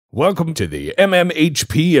Welcome to the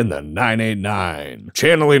MMHP and the 989,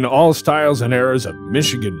 channeling all styles and eras of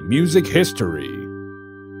Michigan music history.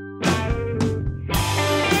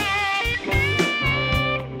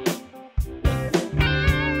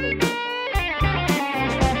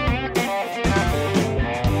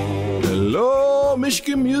 Hello,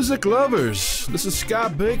 Michigan music lovers. This is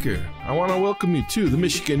Scott Baker. I want to welcome you to the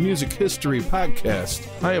Michigan Music History Podcast.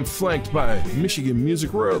 I am flanked by Michigan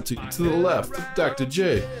music royalty. To the left, Dr.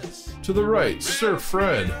 J. To the right, Sir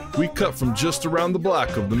Fred. We cut from just around the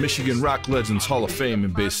block of the Michigan Rock Legends Hall of Fame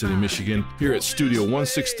in Bay City, Michigan, here at Studio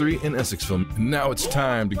 163 in Essexville. And now it's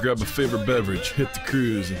time to grab a favorite beverage, hit the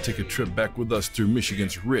cruise, and take a trip back with us through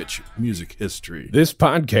Michigan's rich music history. This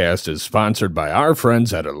podcast is sponsored by our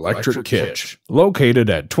friends at Electric Kitsch, located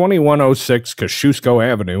at 2106 Kosciuszko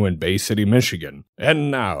Avenue in Bay City, Michigan. And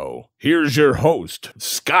now, here's your host,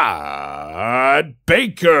 Scott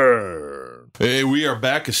Baker. Hey, we are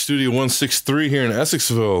back at Studio 163 here in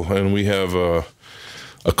Essexville, and we have a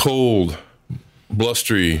cold,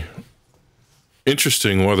 blustery,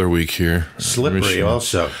 interesting weather week here. Slippery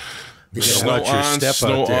also. You Snow on,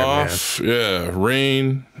 snow off, yeah,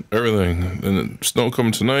 rain, everything. And snow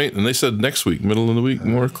coming tonight, and they said next week, middle of the week,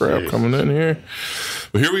 more crap coming in here.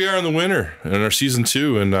 But here we are in the winter, in our season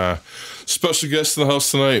 2, and special guest in the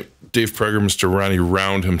house tonight, Dave Prager, Mr. Ronnie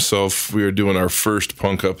Round himself. We are doing our first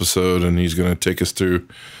punk episode, and he's going to take us through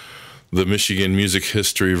the Michigan music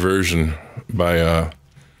history version by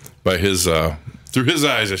his through his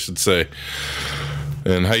eyes, I should say.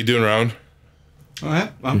 And how you doing, Round?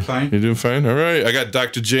 I'm fine. You doing fine? All right. I got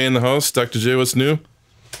Dr. J in the house. Dr. J, what's new?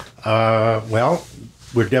 Well,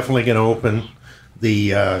 we're definitely going to open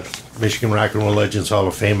the Michigan Rock and Roll Legends Hall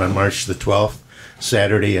of Fame on March the 12th,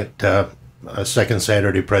 Saturday at a second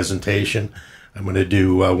Saturday presentation. I'm going to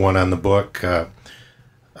do one on the book,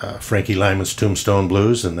 Frankie Lyman's Tombstone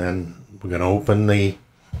Blues, and then we're going to open the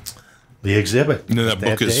exhibit. And then that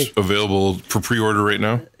book is available for pre-order right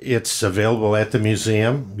now? It's available at the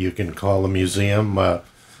museum. You can call the museum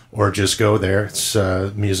or just go there. It's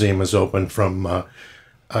museum is open from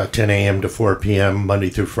 10 a.m. to 4 p.m. Monday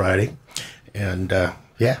through Friday. And,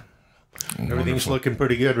 everything's looking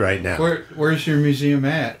pretty good right now. Where's your museum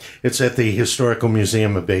at? It's at the Historical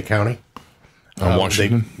Museum of Bay County.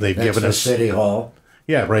 Washington? They've next given to us City Hall.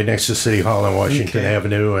 Yeah, right next to City Hall on Washington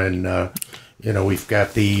Avenue. And, we've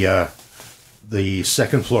got the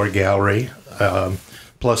second floor gallery,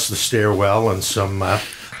 plus the stairwell and some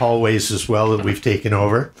hallways as well that we've taken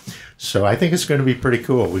over. So I think it's going to be pretty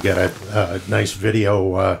cool. We got a nice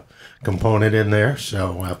video component in there.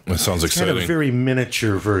 So that sounds exciting. Kind of a very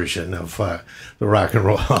miniature version of the Rock and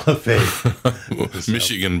Roll Hall of Fame.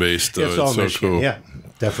 Michigan based, though. It's all so Michigan. cool. Yeah,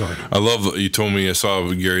 definitely. I love, you told me, I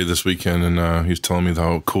saw Gary this weekend, and he was telling me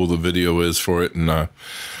how cool the video is for it. And a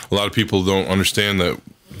lot of people don't understand that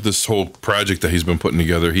this whole project that he's been putting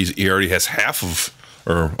together, he already has half of,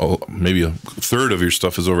 or maybe a third of your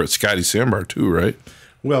stuff is over at Scotty's Sandbar too, right?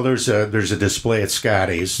 Well, there's a display at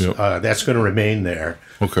Scotty's. Yep. That's going to remain there.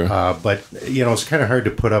 Okay. But, it's kind of hard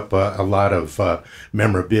to put up a lot of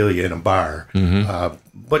memorabilia in a bar. Mm-hmm.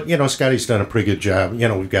 But, Scotty's done a pretty good job.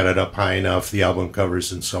 We've got it up high enough, the album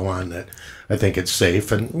covers and so on, that I think it's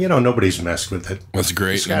safe. And, nobody's messed with it. That's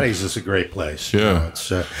great. Scotty's is a great place. Yeah.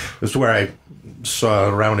 It's where I saw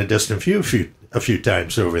Around a Distant Few a few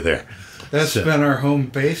times over there. That's been our home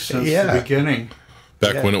base since the beginning.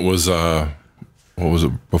 Back when it was... what was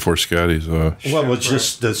it before Scotty's? It was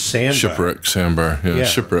just the Sandbar. Shipwreck Sandbar. Yeah,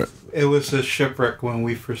 Shipwreck. It was a Shipwreck when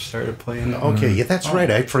we first started playing. Okay, yeah, that's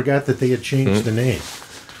right. I forgot that they had changed the name.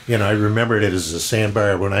 I remembered it as a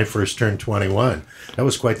Sandbar when I first turned 21. That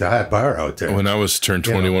was quite the hot bar out there. When I was turned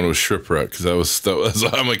 21, it was Shipwreck, because that was.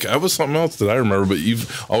 I'm like, I was something else that I remember, but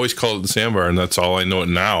you've always called it the Sandbar, and that's all I know it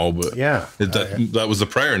now. But that was the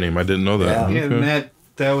prior name. I didn't know that. Yeah, okay. and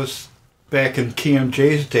that was back in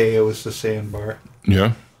KMJ's day. It was the Sandbar.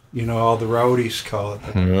 Yeah. All the rowdies call it.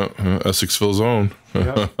 Yeah, Essexville's own.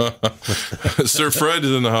 Yep. Sir Fred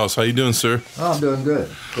is in the house. How you doing, sir? Oh, I'm doing good.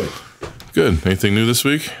 Good. Anything new this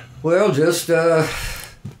week? Well, just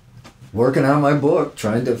working on my book,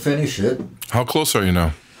 trying to finish it. How close are you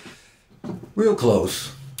now? Real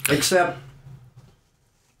close. Except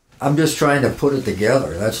I'm just trying to put it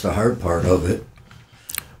together. That's the hard part of it.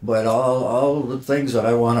 But all the things that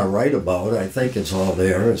I want to write about, I think it's all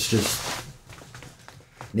there. It's just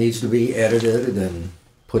needs to be edited and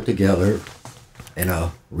put together in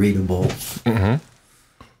a readable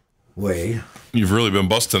way. You've really been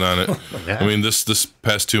busting on it. Yeah. I mean, this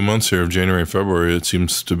past 2 months here of January and February, it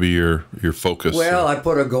seems to be your focus. Well, I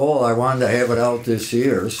put a goal. I wanted to have it out this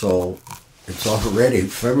year, so it's already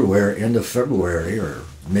February, end of February, or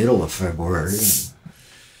middle of February.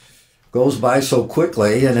 Goes by so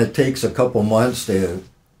quickly, and it takes a couple months to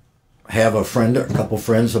have a couple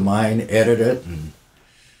friends of mine edit it,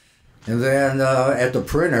 and then at the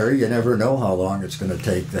printer, you never know how long it's going to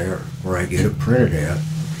take there where I get it printed at.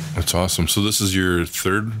 That's awesome. So this is your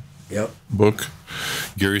third book.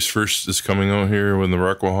 Gary's first is coming out here when the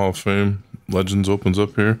Rockwell Hall of Fame Legends opens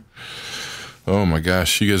up here. Oh my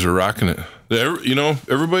gosh, you guys are rocking it. You know,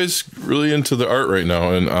 everybody's really into the art right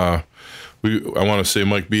now, and I want to say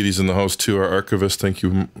Mike Beatty's in the house too, our archivist. Thank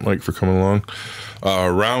you, Mike, for coming along.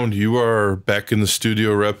 Round, you are back in the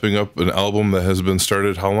studio wrapping up an album that has been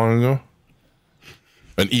started how long ago?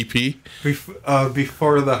 An EP?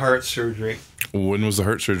 Before the heart surgery. When was the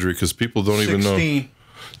heart surgery? Because people don't even know.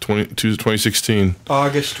 2016.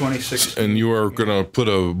 August 2016. And you are going to put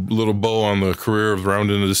a little bow on the career of Round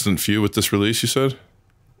in a Distant Few with this release, you said?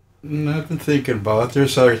 I've been thinking about it.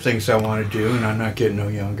 There's other things I want to do, and I'm not getting no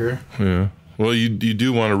younger. Yeah. Well, you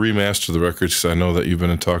do want to remaster the records, because I know that you've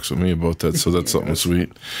been in talks with me about that, so that's something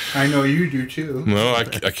sweet. I know you do, too. No, I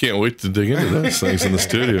can't wait to dig into those things in the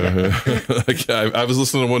studio. I was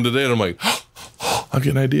listening to one today, and I'm like, I'll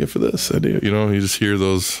get an idea for this idea. You know, you just hear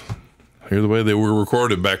the way they were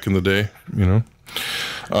recorded back in the day, you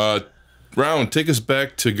know. Round, take us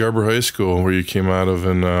back to Garber High School, where you came out of,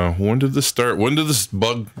 and when did this start? When did this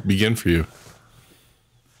bug begin for you?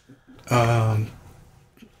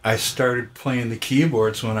 I started playing the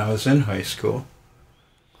keyboards when I was in high school.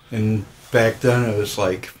 And back then it was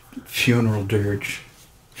like funeral dirge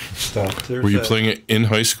stuff. Were you playing it in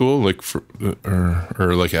high school, like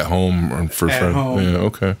or like at home or for friends? At home. Yeah,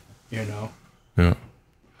 okay. You know. Yeah.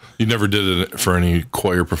 You never did it for any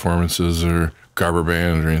choir performances or Garber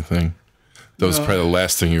band or anything? That was probably the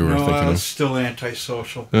last thing you were thinking of. I was still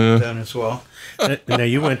antisocial then as well. Now,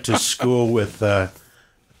 you went to school with the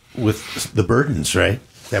Burdens, right?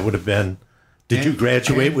 That would have been... Did you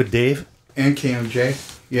graduate with Dave? And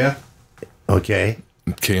KMJ, yeah. Okay.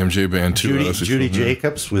 KMJ band, too. Judy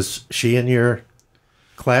Jacobs, was she in your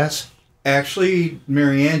class? Actually,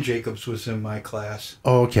 Marianne Jacobs was in my class.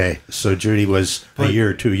 Oh, okay. So Judy was a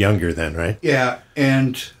year or two younger then, right? Yeah,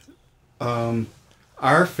 and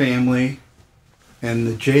our family and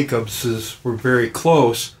the Jacobses were very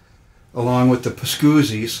close, along with the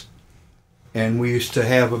Pascuzzis. And we used to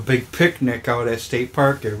have a big picnic out at State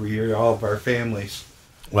Park every year, all of our families.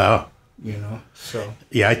 Wow. You know, so.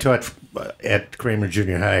 Yeah, I taught at Kramer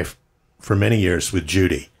Junior High for many years with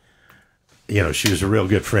Judy. You know, she was a real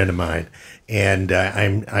good friend of mine. And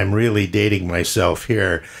I'm really dating myself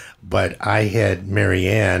here, but I had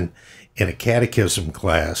Marianne in a catechism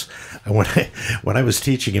class. When I was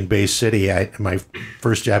teaching in Bay City, my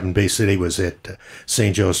first job in Bay City was at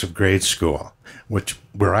St. Joseph Grade School,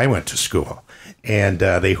 where I went to school. And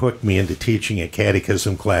they hooked me into teaching a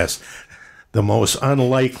catechism class. The most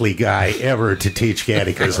unlikely guy ever to teach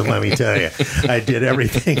catechism, let me tell you. I did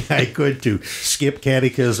everything I could to skip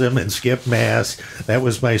catechism and skip mass. That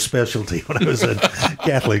was my specialty when I was in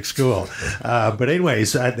Catholic school. But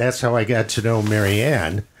anyways, that's how I got to know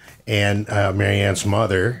Marianne and Marianne's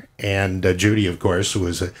mother, and Judy, of course, who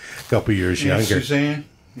was a couple years younger. Suzanne.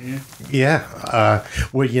 Yeah.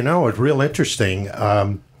 Well, you know, it's real interesting.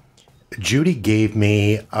 Judy gave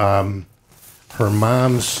me her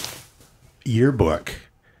mom's yearbook,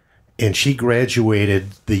 and she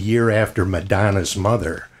graduated the year after Madonna's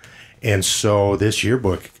mother. And so this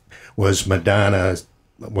yearbook was Madonna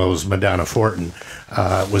Fortin,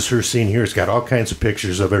 was her senior year. It's got all kinds of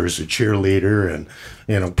pictures of her as a cheerleader and,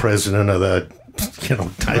 you know, president of the, you know,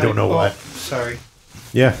 I don't know what. Sorry.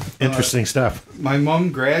 Yeah, interesting stuff. My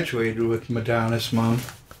mom graduated with Madonna's mom.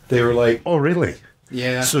 They were like... Oh, really?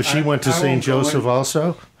 Yeah. So she went to St. Joseph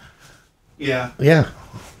also? Yeah. Yeah.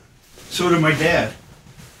 So did my dad.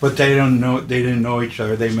 But they didn't know each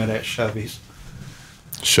other. They met at Chevy's.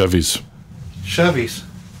 Chevy's.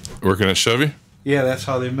 Working at Chevy? Yeah, that's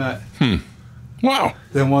how they met. Wow.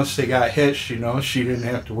 Then once they got hitched, you know, she didn't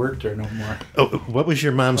have to work there no more. Oh, what was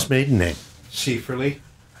your mom's maiden name? Seiferly.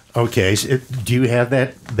 Okay. So do you have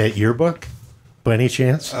that yearbook by any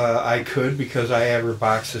chance? I could, because I have her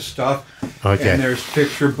box of stuff. Okay. And there's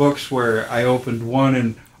picture books where I opened one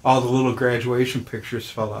and all the little graduation pictures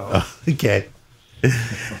fell out. Oh, okay.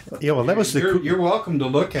 Yeah, well, that was You're welcome to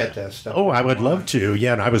look at that stuff. Oh, I would love to.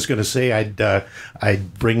 Yeah, and I was going to say I'd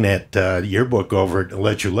bring that yearbook over to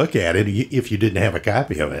let you look at it if you didn't have a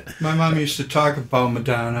copy of it. My mom used to talk about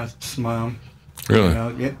Madonna's mom. Really?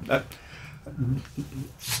 You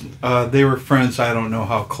know, they were friends. I don't know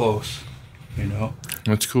how close. You know.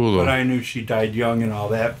 That's cool, though. But I knew she died young and all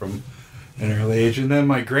that from an early age. And then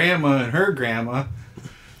my grandma and her grandma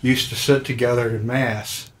used to sit together in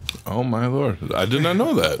Mass. Oh, my Lord. I did not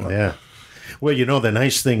know that. Yeah. Well, you know, the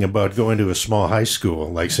nice thing about going to a small high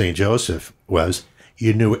school like St. Joseph was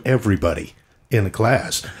you knew everybody in the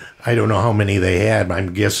class. I don't know how many they had.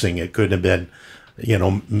 I'm guessing it couldn't have been, you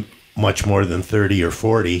know, much more than 30 or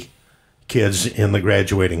 40 kids in the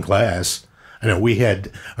graduating class. I know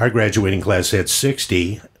our graduating class had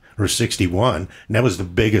 60 or 61, and that was the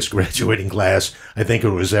biggest graduating class I think it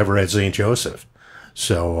was ever at St. Joseph.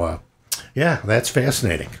 So, yeah, that's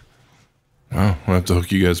fascinating. Wow, I'll have to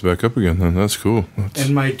hook you guys back up again then. That's cool.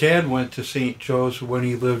 And my dad went to St. Joe's when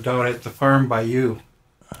he lived out at the farm by you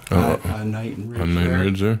on Knighton Ridge. On Knighton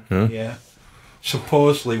Ridge there? Yeah. Yeah.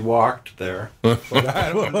 Supposedly walked there. But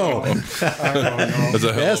I don't know. I don't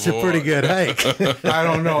know. That's a pretty good hike. I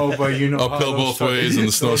don't know, but you know. Uphill both ways and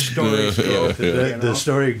the snow. Stories go. The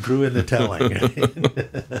story grew in the telling.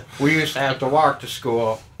 We used to have to walk to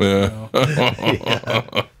school. Yeah.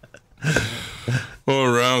 Yeah.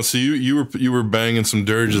 Oh, Round. So you were banging some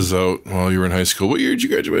dirges out while you were in high school. What year did you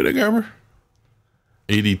graduate at Garber?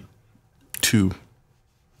 82.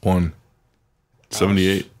 1.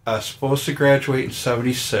 78. I was supposed to graduate in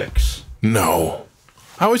 76. No.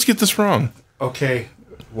 I always get this wrong. Okay,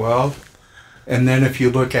 well, and then if you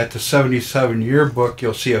look at the 77 yearbook,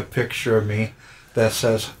 you'll see a picture of me that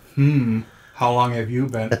says, how long have you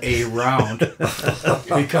been around?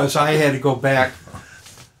 Because I had to go back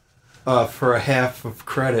for a half of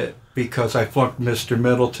credit because I flunked Mr.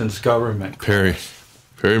 Middleton's government. Perry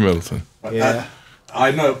Middleton. Yeah.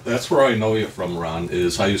 I know, that's where I know you from, Ron,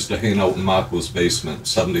 is I used to hang out in Mako's basement,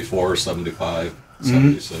 74, 75,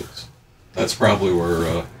 76. That's probably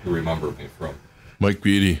where you remember me from. Mike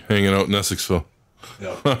Beatty hanging out in Essexville.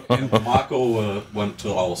 Yeah. And Mako went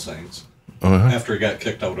to All Saints after he got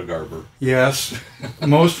kicked out of Garber. Yes,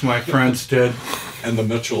 most of my friends did. And the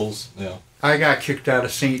Mitchells, yeah. I got kicked out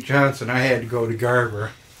of St. John's and I had to go to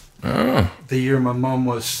Garber. Oh. The year my mom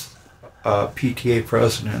was PTA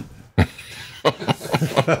president.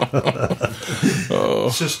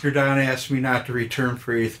 Sister Donna asked me not to return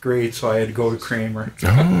for 8th grade, so I had to go to Kramer.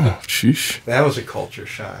 Oh, sheesh. That was a culture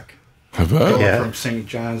shock. I bet. Going from St.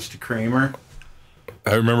 John's to Kramer.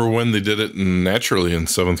 I remember when they did it naturally in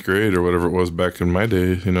 7th grade or whatever it was back in my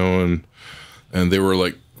day, you know, and they were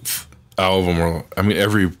like, all of them were, I mean,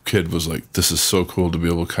 every kid was like, this is so cool to be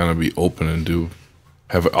able to kind of be open and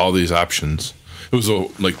have all these options. It was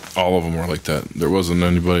like all of them were like that. There wasn't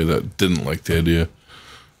anybody that didn't like the idea.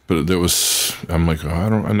 But there was, I'm like, I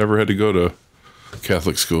never had to go to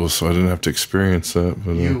Catholic school, so I didn't have to experience that.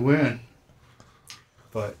 But, you win.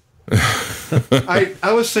 But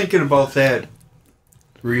I was thinking about that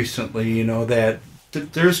recently, you know, that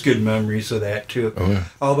there's good memories of that too. Oh, yeah.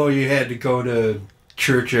 Although you had to go to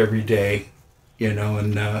church every day, you know,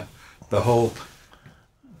 and the whole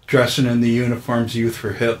dressing in the uniforms, Youth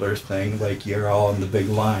for Hitler thing, like you're all in the big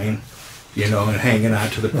line, you know, and hanging on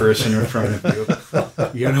to the person in front of you.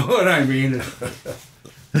 You know what I mean?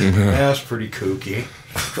 That's pretty kooky.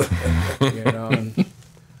 You know, and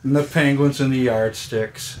the penguins and the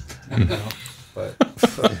yardsticks, you know, but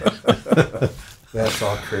that's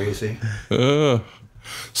all crazy.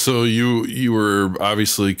 So you were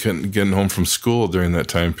obviously getting home from school during that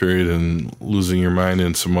time period and losing your mind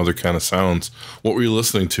in some other kind of sounds. What were you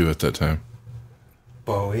listening to at that time?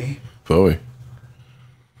 Bowie.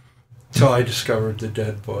 Till I discovered the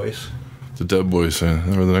Dead Boys. The Dead Boys, yeah.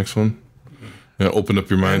 That was the next one? Yeah, opened up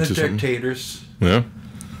your mind to something? And the Dictators. Yeah.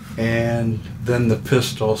 And then the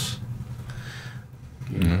Pistols.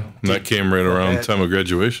 Yeah. And that came right around the time of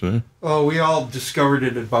graduation, eh? Oh, we all discovered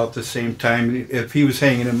it about the same time. If he was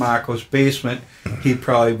hanging in Mako's basement, he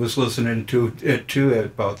probably was listening to it too at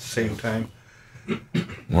about the same time.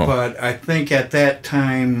 Wow. But I think at that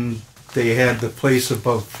time they had the place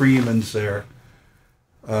above Freeman's there,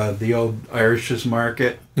 the old Irish's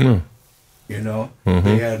Market. Mm. You know, Mm-hmm.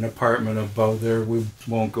 they had an apartment above there. We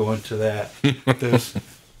won't go into that.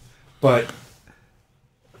 But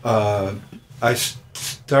I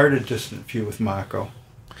started Distant Few with Mako.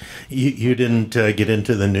 You didn't get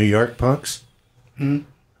into the New York punks?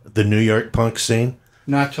 The New York punk scene?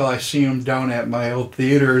 Not till I see him down at my old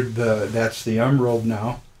theater. That's the Emerald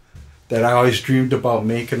now. That I always dreamed about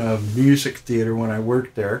making a music theater when I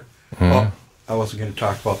worked there. Oh, I wasn't going to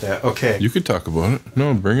talk about that. Okay. You could talk about it.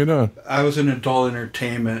 No, bring it on. I was in adult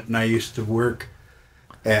entertainment, and I used to work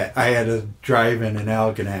I had a drive-in in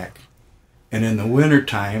Algonac. And in the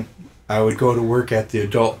wintertime, I would go to work at the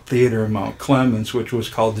adult theater in Mount Clemens, which was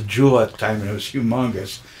called the Jewel at the time, and it was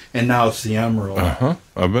humongous. And now it's the Emerald. Uh-huh.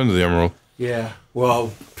 I've been to the Emerald. Yeah.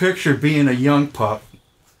 Well, picture being a young pup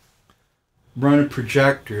running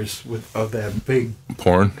projectors of that big.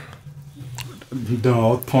 Porn.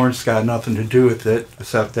 No, porn's got nothing to do with it,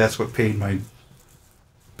 except that's what paid my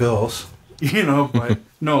bills. But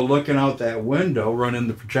no, looking out that window, running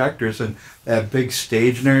the projectors and that big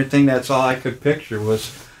stage and everything, that's all I could picture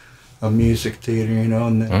was a music theater,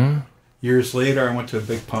 and then years later I went to a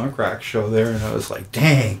big punk rock show there and I was like,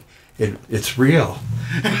 dang, it's real.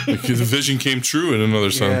 The vision came true in another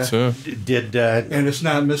sense, yeah. And it's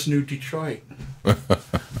not Miss New Detroit.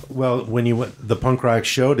 Well, when you went the punk rock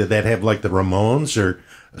show, did that have like the Ramones or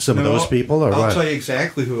some of those people? Or I'll tell you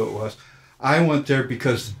exactly who it was. I went there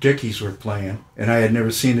because the Dickies were playing, and I had never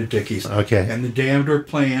seen the Dickies. Okay. And the Damned were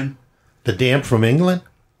playing. The Damned from England?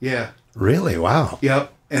 Yeah. Really? Wow.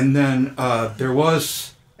 Yep. And then there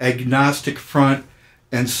was Agnostic Front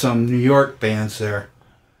and some New York bands there,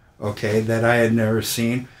 okay, that I had never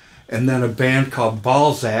seen. And then a band called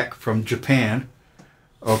Balzac from Japan,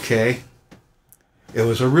 okay. It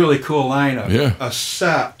was a really cool lineup. Yeah.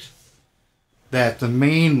 Except that the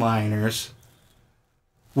mainliners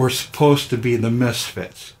were supposed to be the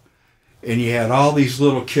Misfits. And you had all these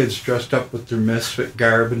little kids dressed up with their Misfit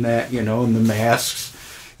garb and that, and the masks,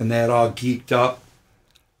 and that all geeked up.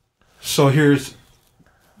 So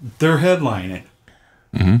they're headlining.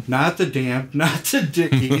 Mm-hmm. Not the Damned, not the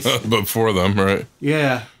Dickies. But for them, right?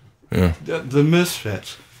 Yeah. Yeah. The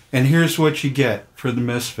Misfits. And here's what you get for the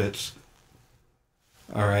Misfits.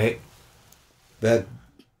 All right. The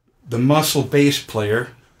muscle bass player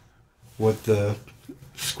with the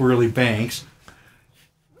squirrely banks.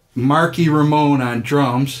 Marky Ramone on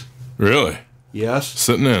drums. Really? Yes.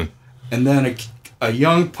 Sitting in. And then a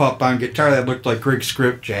young pup on guitar that looked like Greg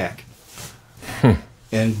Scripjack.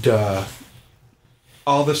 And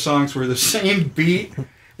all the songs were the same beat,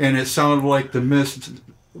 and it sounded like the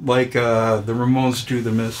Ramones do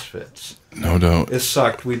the Misfits. No doubt. It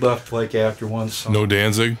sucked. We left after one song. No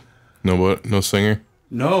Danzig? No what? No singer?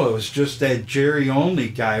 No, it was just that Jerry Only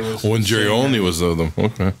guy was. When Jerry Only was of them.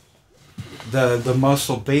 Okay. The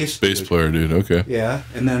muscle bass player dude. Okay. Yeah,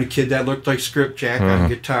 and then a kid that looked like Scripjack on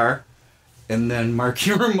guitar, and then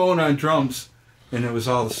Marky Ramone on drums, and it was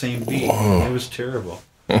all the same beat. It was terrible.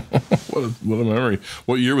 What a memory.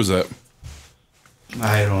 What year was that?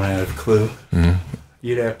 I don't have a clue. Mm.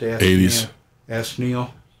 You'd have to ask 80s. Ask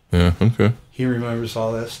Neil. Yeah, okay. He remembers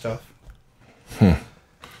all that stuff. No,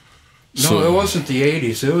 it wasn't the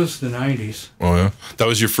 80s. It was the 90s. Oh, yeah? That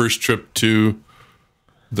was your first trip to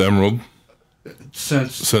the Emerald?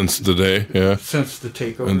 Since the day, yeah. Since the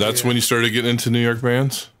takeover. And that's when you started getting into New York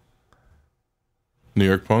bands? New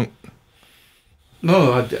York punk?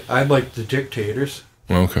 No, I liked the Dictators.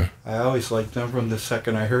 Okay. I always liked them from the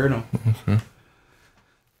second I heard them. Okay.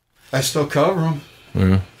 I still cover them.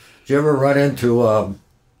 Yeah. Did you ever run into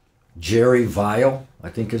Jerry Vile, I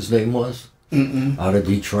think his name was? Mm-mm. Out of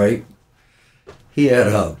Detroit? He had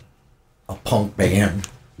a punk band.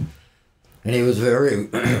 And he was very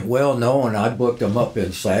well known. I booked him up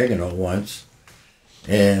in Saginaw once.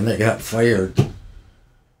 And they got fired.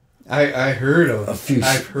 I heard of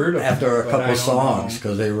I've heard of after a couple songs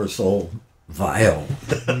because they were so vile.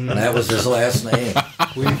 And that was his last name.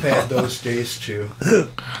 We've had those days too.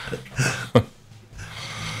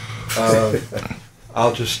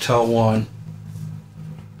 I'll just tell one.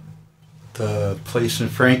 The place in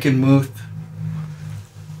Frankenmuth,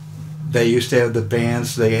 they used to have the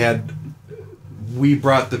bands. We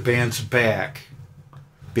brought the bands back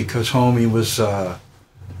because homie was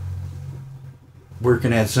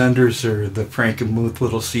working at Zender's or the Frankenmuth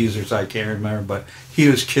Little Caesars, I can't remember, but he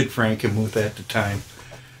was Kid Frankenmuth at the time.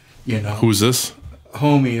 Who's this?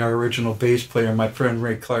 Homie, our original bass player, my friend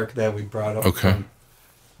Ray Clark that we brought up from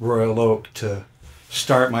Royal Oak to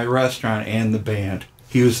start my restaurant and the band.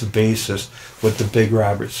 He was the bassist with the big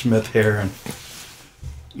Robert Smith hair and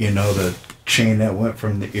the chain that went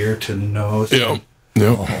from the ear to the nose. Yeah.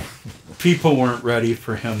 Yeah. People weren't ready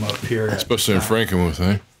for him up here. Especially in Frankenmuth,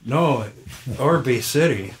 eh? No, or Bay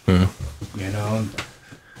City. Yeah.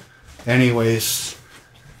 Anyways,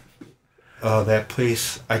 that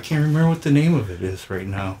place, I can't remember what the name of it is right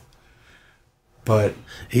now. But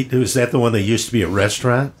was that the one that used to be a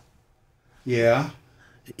restaurant? Yeah.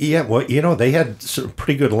 Yeah, well, they had some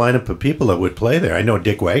pretty good lineup of people that would play there. I know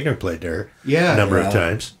Dick Wagner played there a number of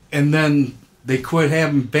times. And then they quit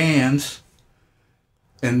having bands,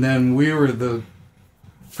 and then we were the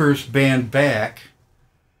first band back,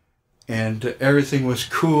 and everything was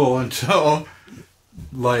cool until,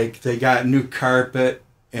 they got new carpet,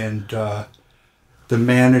 and the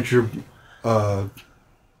manager,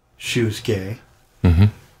 she was gay. Mm-hmm.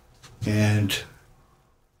 And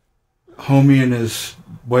homie and his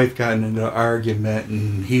wife got into an argument,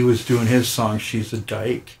 and he was doing his song, She's a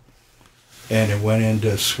Dyke. And it went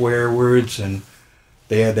into swear words, and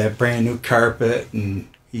they had that brand new carpet, and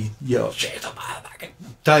he yelled, "She's a motherfucking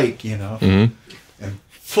dyke," you know. Mm-hmm. And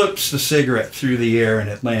flips the cigarette through the air, and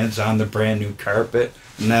it lands on the brand new carpet.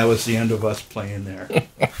 And that was the end of us playing there.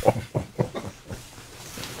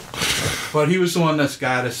 But he was the one that's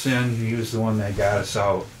got us in. He was the one that got us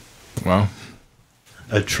out. Wow.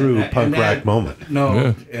 A true punk rock moment. No,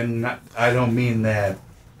 Yeah. and I don't mean that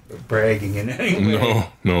bragging in any way.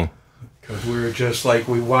 No. Because we were just like,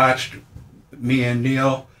 we watched, me and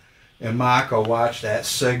Neil and Mako watched that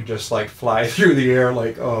cig just like fly through the air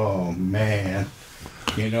like, oh man.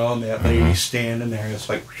 You know, and that lady standing there, it's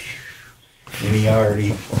like, and he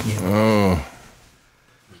already, you know. Oh.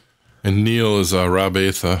 And Neil is Rob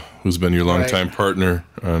Atha, who's been your longtime partner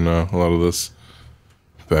on a lot of this.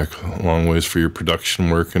 Back a long ways for your production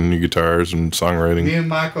work and your guitars and songwriting. Me and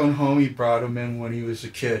Mako and homie brought him in when he was a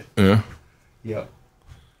kid. Yeah. Yep.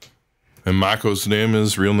 And Mako's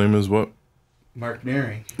real name is what? Mark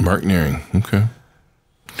Nearing. Mark Nearing. Okay.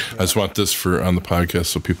 I just want this for on the podcast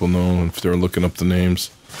so people know if they're looking up the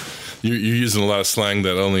names. You're using a lot of slang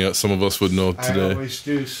that only some of us would know today. I always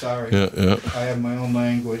do, sorry. Yeah. I have my own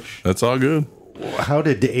language. That's all good. How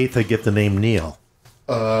did Atha get the name Neil?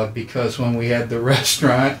 Because when we had the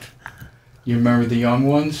restaurant, you remember the Young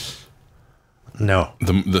Ones? No.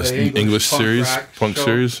 The English punk series, rock punk show.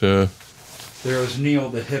 series, yeah. There was Neil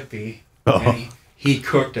the hippie, Oh. and he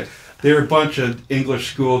cooked it. There were a bunch of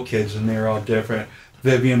English school kids, and they were all different.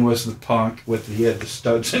 Vivian was the punk he had the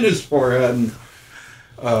studs in his forehead, and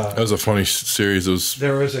That was a funny series. It was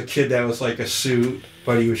there was a kid that was like a suit,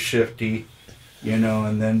 but he was shifty, you know.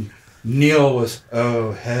 And then Neil was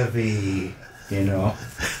heavy, you know.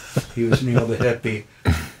 He was Neil the hippie,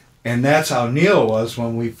 and that's how Neil was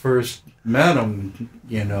when we first met him.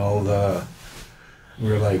 You know, we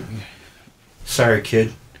were like, "Sorry,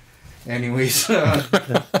 kid." Anyways,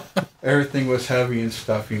 everything was heavy and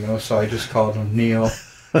stuff, you know. So I just called him Neil,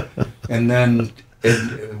 and then.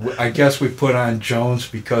 I guess we put on Jones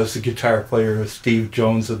because the guitar player was Steve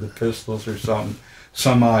Jones of the Pistols or something.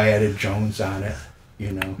 Somehow I added Jones on it,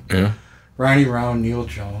 you know. Yeah. Ronnie Round, Neil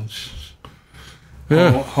Jones,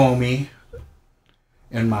 Yeah. Homie,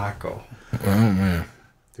 and Mako. Oh man.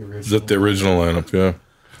 Is that the original. original lineup? Yeah.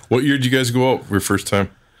 What year did you guys go out for your first time?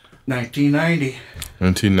 1990.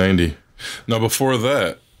 1990. Now before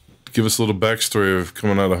that, give us a little backstory of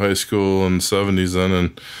coming out of high school in the 70s then,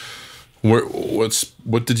 and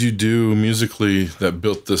what did you do musically that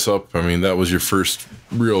built this up? I mean, that was your first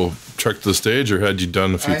real trek to the stage, or had you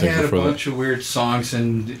done a few things I had before a bunch of weird songs,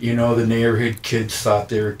 and you know the neighborhood kids thought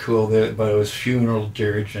they were cool, but it was funeral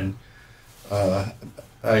dirge, and I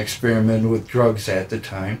experimented with drugs at the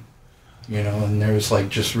time, you know, and there was like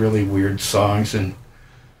just really weird songs, and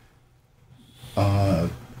I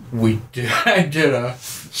did a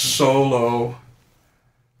solo.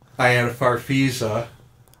 I had a Farfisa.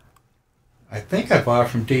 I think I bought it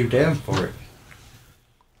from Dave Davenport.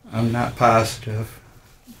 I'm not positive.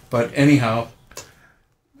 But anyhow,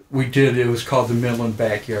 it was called the Midland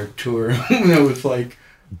Backyard Tour. It was like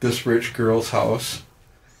this rich girl's house.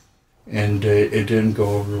 And it didn't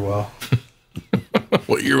go over well.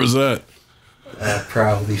 What year was that?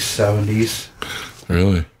 Probably 70s.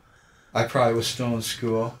 Really? I probably was still in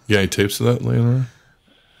school. You got any tapes of that laying around?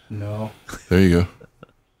 No. There you go.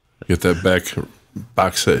 Get that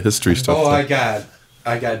box set history stuff. Oh, there.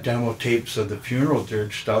 I got demo tapes of the funeral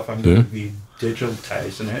dirge stuff. I'm going to be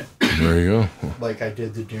digitizing it. There you go. Like I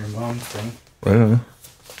did the Dear Mom thing. Right on.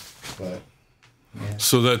 But, yeah.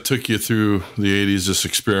 So that took you through the 80s, just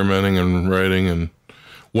experimenting and writing. And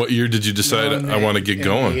what year did you decide I want to get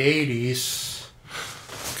going? The 80s.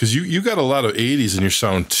 Because you got a lot of 80s in your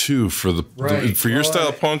sound too. For your style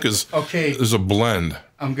of punk is a blend.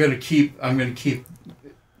 I'm gonna keep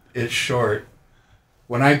it short.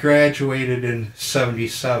 When I graduated in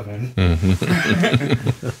 '77,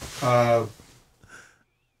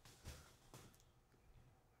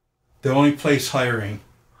 the only place hiring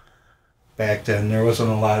back then, there wasn't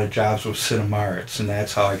a lot of jobs with cinema arts, and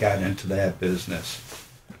that's how I got into that business.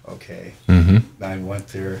 Okay, I went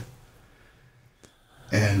there,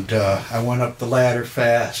 and I went up the ladder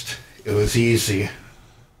fast. It was easy,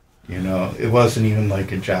 you know. It wasn't even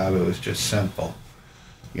like a job. It was just simple,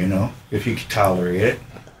 you know. If you could tolerate it,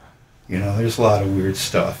 you know. There's a lot of weird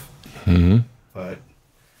stuff, but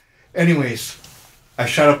anyways, I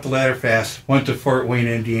shot up the ladder fast. Went to Fort Wayne,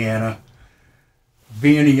 Indiana.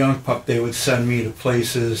 Being a young pup, they would send me to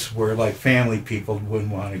places where like family people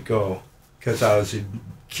wouldn't want to go because I was a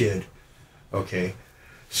kid. Okay.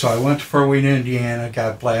 So I went to Fort Wayne, Indiana,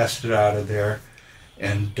 got blasted out of there,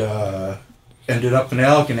 and ended up in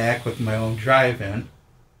Algonac with my own drive-in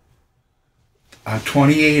on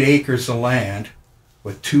 28 acres of land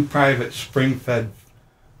with 2 private spring-fed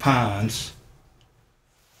ponds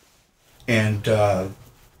and the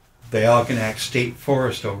Algonac State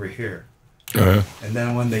Forest over here. Uh-huh. And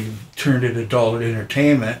then when they turned it adult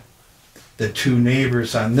entertainment, the 2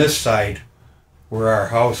 neighbors on this side were our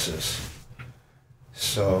houses.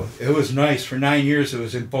 So it was nice. For 9 years, it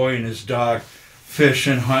was a boy and his dog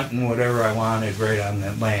fishing, hunting, whatever I wanted right on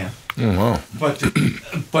that land. Oh, wow.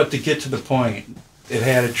 But to get to the point, it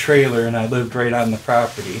had a trailer and I lived right on the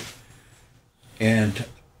property. And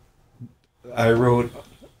I wrote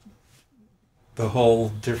the whole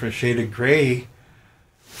Different Shade of Gray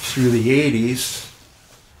through the 80s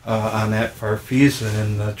on that Farfisa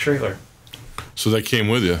in the trailer. So that came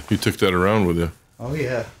with you. You took that around with you. Oh,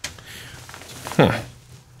 yeah. Huh.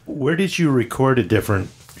 Where did you record A Different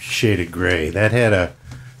Shade of Gray? That had a,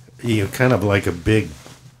 kind of like a big.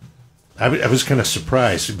 I was kind of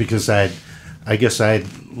surprised because I guess I'd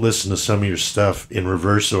listened to some of your stuff in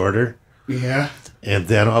reverse order. Yeah. And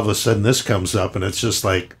then all of a sudden this comes up and it's just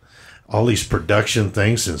like all these production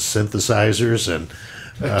things and synthesizers and.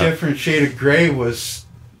 A Different Shade of Gray was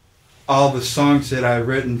all the songs that I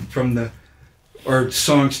written or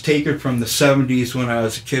songs taken from the 70s when I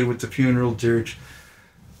was a kid with the Funeral Dirge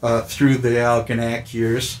through the Algonac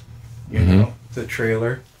years, you know, the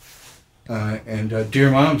trailer. And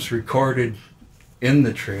Dear Mom's recorded in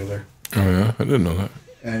the trailer. Oh, yeah? I didn't know that.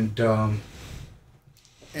 And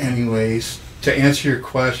anyways, to answer your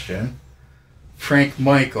question, Frank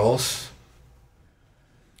Michaels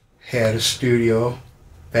had a studio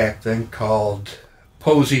back then called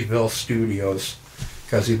Poseyville Studios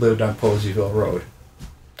because he lived on Poseyville Road.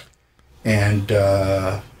 And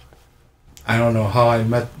I don't know how I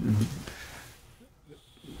met.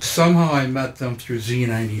 Somehow I met them through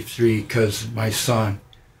Z93 because my son.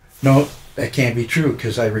 No, that can't be true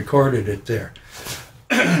because I recorded it there.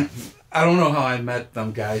 I don't know how I met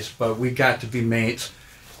them guys, but we got to be mates.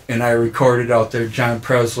 And I recorded out there. John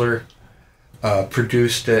Presler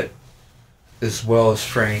produced it as well as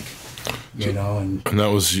Frank. You know, and that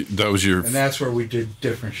was your. And that's where we did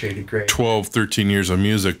Different Shade of Gray. 12, 13 years of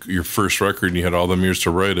music, your first record, and you had all them years to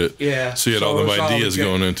write it. Yeah. So you had all them ideas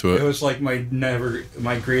going into it. It was like my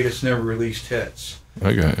greatest never released hits.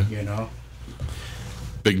 I got it. You know.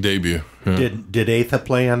 Big debut. Yeah. Did Atha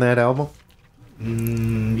play on that album?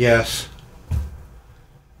 Yes.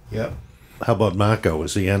 Yep. How about Mako?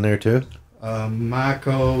 Was he on there too?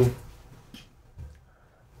 Mako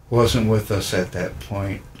wasn't with us at that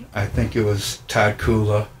point. I think it was Todd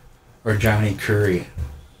Kula or Johnny Curry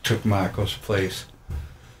took Mako's place.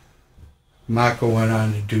 Mako went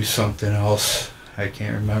on to do something else. I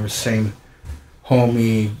can't remember. Same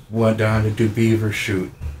homie went on to do Beaver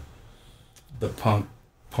Shoot, the punk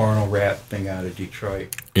porno rap thing out of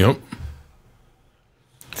Detroit. Yep.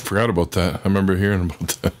 Forgot about that. I remember hearing about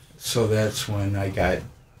that. So that's when I got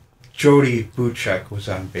Jody Buchek was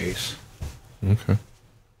on bass. Okay.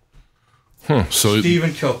 Huh. So Stephen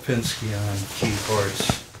Kelpinski on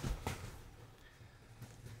keyboards.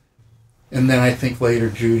 And then I think later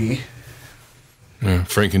Judy. Yeah,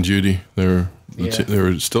 Frank and Judy, they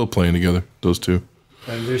were still playing together, those two.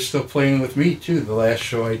 And they're still playing with me too. The last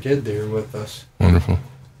show I did, they were with us. Wonderful.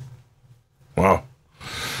 Wow.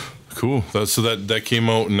 Cool. So that came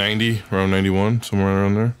out in 90, around 91, somewhere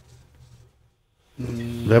around there?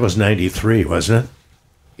 That was 93, wasn't it?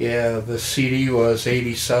 Yeah, the CD was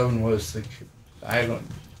 87 was the, I don't.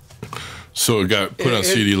 So it got put on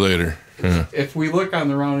CD later. Yeah. If we look on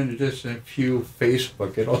the Round and Distant Few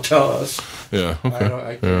Facebook, it'll tell us. Yeah, okay.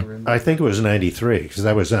 I can't remember. I think it was 93 because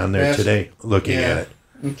I was on there today looking at it.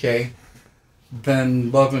 Okay.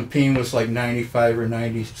 Then Love and Pain was like 95 or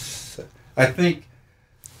 96. I think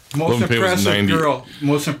Most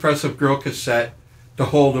Impressive Girl cassette to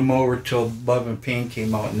hold them over till Love and Pain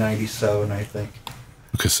came out in 97, I think.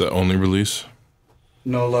 Cassette only release?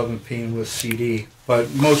 No, Love and Pain was CD,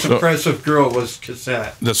 but Most Impressive Girl was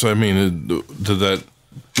cassette. That's what I mean.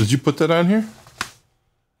 Did you put that on here?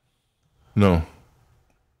 No.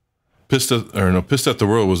 Pissed at the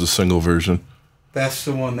World was a single version. That's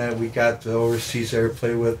the one that we got the overseas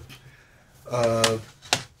airplay with.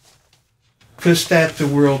 Pissed at the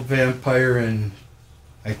World, Vampire, and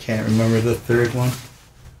I can't remember the third one.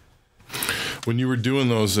 When you were doing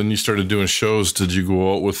those and you started doing shows, did you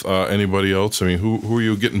go out with anybody else? I mean, who were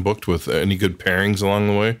you getting booked with? Any good pairings along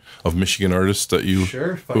the way of Michigan artists that you...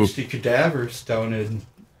 Sure, Feisty Cadavers down in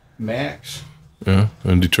Max. Yeah,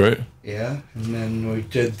 in Detroit? Yeah, and then we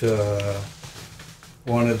did the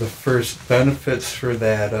one of the first benefits for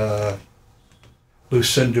that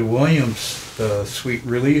Lucinda Williams, the Sweet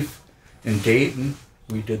Relief in Dayton.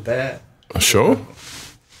 We did that. A show?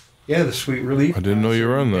 Yeah, the Sweet Relief. I didn't know you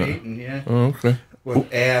were on that. Dayton, yeah. Oh, okay.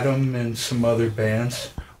 With Adam and some other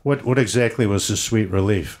bands. What exactly was the Sweet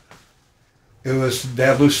Relief? It was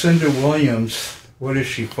that Lucinda Williams. What is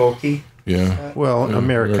she, folky? Yeah. Well, Yeah,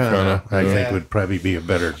 Americana, I yeah. think, would probably be a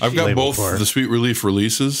better I've got label both for it. the Sweet Relief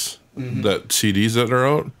releases, that CDs that are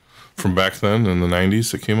out from back then in the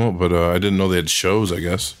 90s that came out, but I didn't know they had shows, I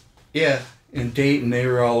guess. Yeah, in Dayton, they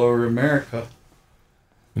were all over America.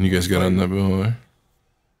 And you guys got on that bill there?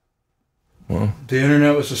 Wow. The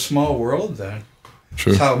internet was a small world then.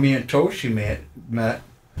 Sure. That's how me and Toshi met.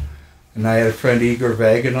 And I had a friend, Igor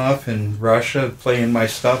Vaganov, in Russia, playing my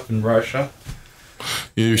stuff in Russia.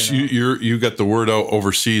 You got the word out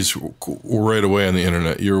overseas right away on the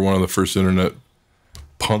internet. You were one of the first internet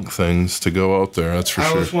punk things to go out there, that's for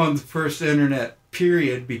sure. I was one of the first internet,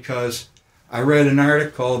 period, because I read an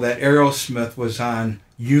article that Aerosmith was on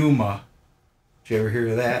Yuma. Did you ever hear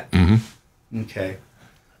of that? Mm-hmm. Okay.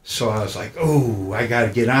 So I was like, oh, I got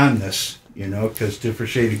to get on this, because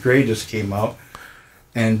Different Shade of Grey just came out.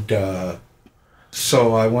 And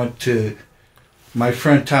so I went to my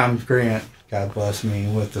friend Tom Grant, God bless me,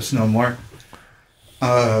 with us no more,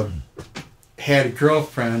 had a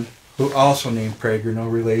girlfriend who also named Prager, no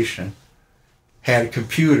relation, had a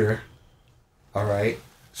computer, all right?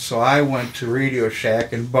 So I went to Radio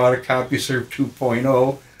Shack and bought a CompuServe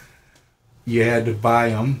 2.0. You had to buy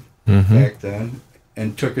them back then,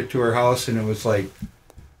 and took it to her house, and it was like,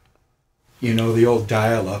 the old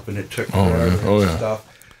dial-up, and it took forever and stuff.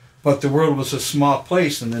 But the world was a small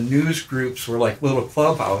place, and the news groups were like little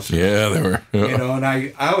clubhouses. Yeah, they were. Yeah. And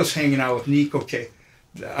I was hanging out with Neko Case.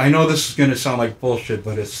 I know this is going to sound like bullshit,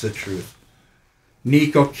 but it's the truth.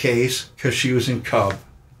 Neko Case, because she was in Cub.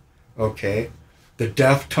 Okay. The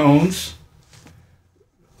Deftones.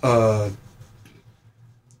 Hung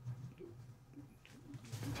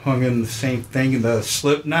in the same thing. The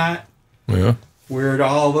Slipknot. Yeah. We're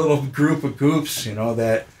all a little group of goops,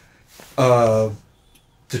 that the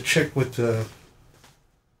chick with the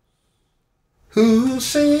Who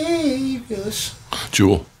Saved Us?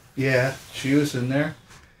 Jewel. Yeah, she was in there.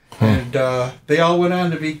 And they all went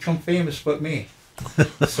on to become famous but me.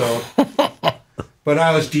 So, but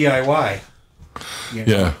I was DIY.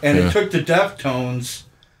 Yeah. And it took the Deftones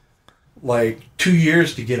like 2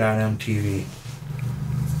 years to get on MTV.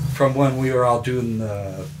 From when we were all doing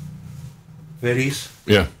the viddies.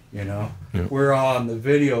 Yeah. Yeah. We're all on the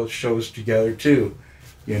video shows together too.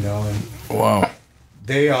 And wow.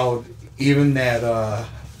 They all, even that,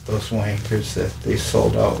 those wankers that they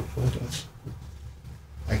sold out.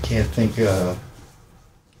 I can't think of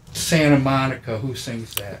Santa Monica. Who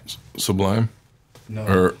sings that? Sublime?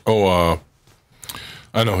 No. Or,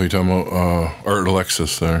 I know who you're talking about. Art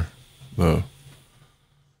Alexis there. The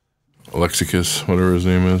Alexicus, whatever his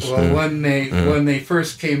name is. Well, when they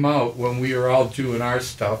first came out, when we were all doing our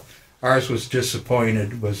stuff, ours was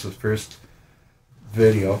Disappointed, was the first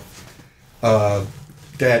video.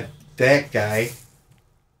 That guy,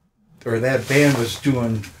 or that band was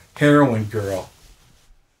doing Heroin Girl.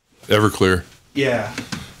 Everclear. Yeah.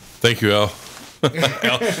 Thank you, Al.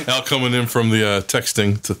 Al coming in from the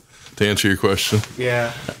texting to answer your question.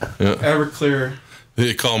 Yeah. Everclear.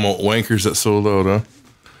 They call them wankers that sold out, huh?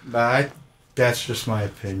 But that's just my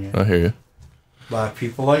opinion. I hear you. A lot of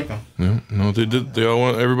people like them. Yeah, no, they did. They all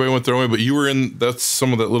went. Everybody went their own way. But you were in. That's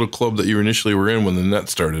some of that little club that you initially were in when the net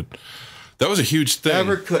started. That was a huge thing.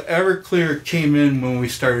 Everclear came in when we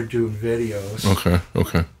started doing videos.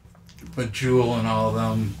 Okay. But Jewel and all of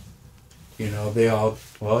them, they all.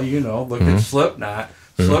 Well, look at Slipknot.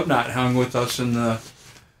 Slipknot hung with us in the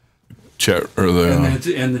chat or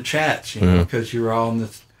the in the chats, because you were all in the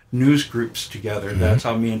news groups together. That's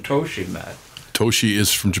how me and Toshi met. Toshi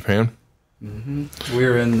is from Japan. Mm-hmm. We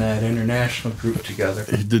were in that international group together.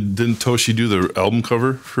 Didn't Toshi do the album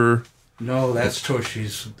cover for? No, that's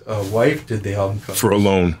Toshi's wife did the album cover. For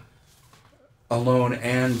Alone. Alone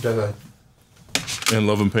and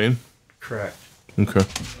Love and Pain? Correct. Okay.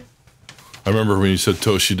 I remember when you said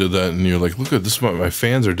Toshi did that, and you're like, look at this is what my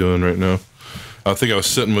fans are doing right now. I think I was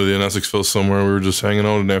sitting with you in Essexville somewhere. We were just hanging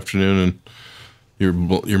out in the afternoon, and your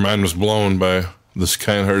mind was blown by this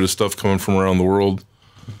kind-hearted stuff coming from around the world,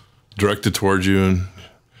 directed towards you, and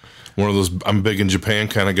one of those I'm big in Japan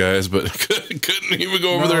kind of guys, but couldn't even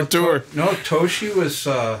go over there and tour. Toshi was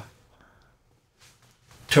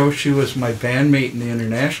my bandmate in the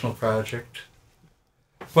international project.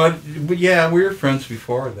 But yeah, we were friends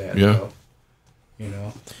before that. Yeah. Though.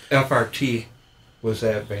 FRT was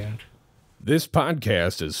that band. This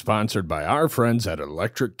podcast is sponsored by our friends at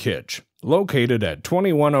Electric Kitsch, located at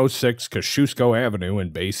 2106 Kosciuszko Avenue in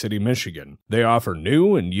Bay City, Michigan. They offer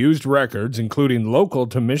new and used records, including local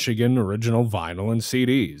to Michigan original vinyl and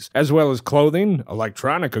CDs, as well as clothing,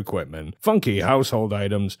 electronic equipment, funky household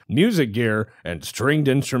items, music gear, and stringed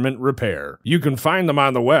instrument repair. You can find them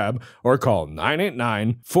on the web or call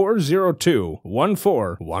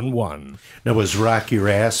 989-402-1411. Now, was Rock Your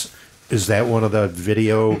Ass, is that one of the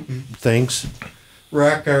video things?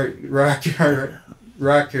 Rock Your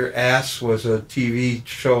Ass was a TV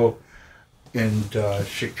show in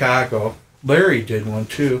Chicago. Larry did one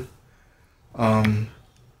too.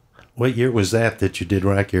 What year was that you did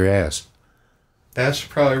Rock Your Ass? That's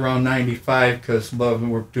probably around 95 because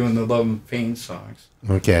we're doing the Love and Pain songs.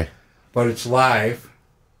 Okay. But it's live.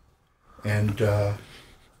 And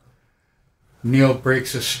Neil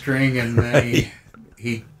breaks a string and then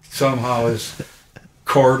he somehow his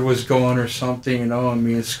chord was going or something, and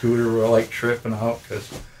me and Scooter were like tripping out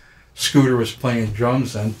because Scooter was playing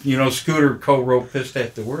drums, and Scooter co-wrote "Pissed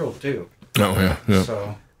at the World" too. Oh yeah.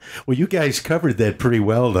 So, well, you guys covered that pretty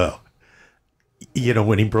well, though.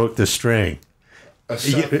 When he broke the string,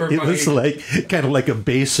 it was like kind of like a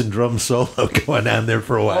bass and drum solo going on there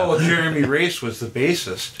for a while. Oh, Jeremy Race was the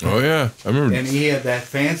bassist. Oh yeah, I remember. And he had that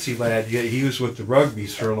Fancy Lad. He was with the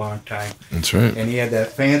Rugbies for a long time. That's right. And he had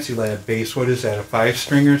that Fancy Lad bass. What is that? A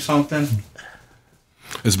 5-string or something?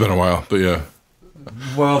 It's been a while, but yeah.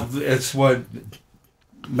 Well, it's what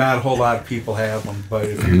not a whole lot of people have them, but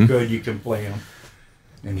if you're good, you can play them.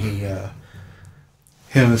 And him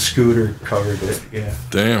and Scooter covered it. Yeah.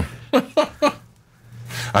 Damn.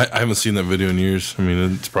 I haven't seen that video in years. I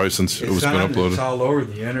mean, it's probably since it was been uploaded. It's all over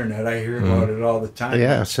the internet. I hear about it all the time.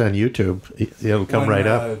 Yeah, it's on YouTube. It'll come right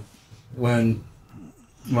up. When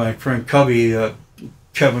my friend Cubby,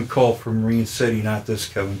 Kevin Cole from Marine City, not this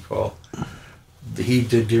Kevin Cole, he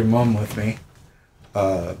did Dear Mom with me.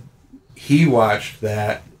 He watched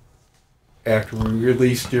that after we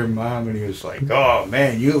released Dear Mom, and he was like, "Oh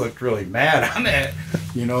man, you looked really mad on that,"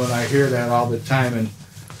 and I hear that all the time. And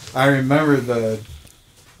I remember the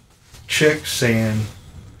chick saying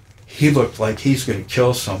he looked like he's going to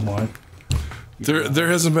kill someone. There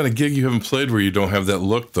hasn't been a gig you haven't played where you don't have that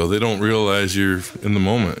look, though. They don't realize you're in the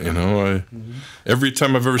moment. Every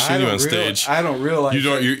time I've ever seen you on stage, I don't realize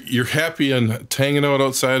you're happy and hanging out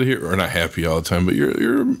outside of here, or not happy all the time, but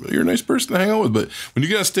you're a nice person to hang out with. But when you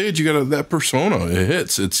get on stage, you got that persona. It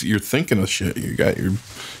hits. You're thinking of shit. You got your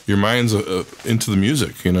mind's into the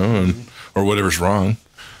music, and or whatever's wrong,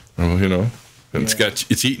 and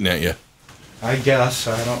it's eating at you. I guess.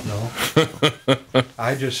 I don't know.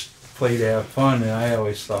 I just play to have fun, and I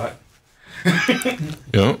always thought.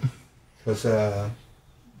 Yeah. Because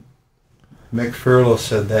Mick Furlow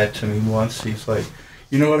said that to me once. He's like,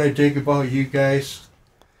 "You know what I dig about you guys?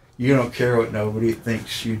 You don't care what nobody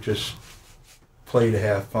thinks. You just play to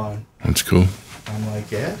have fun." That's cool. I'm like,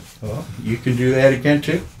 "Yeah, well, you can do that again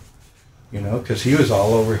too." Because he was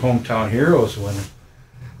all over Hometown Heroes when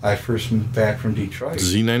I first moved back from Detroit.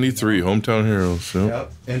 Z93, Hometown Heroes.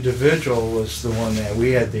 Yep. Individual was the one that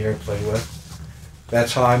we had the airplay with.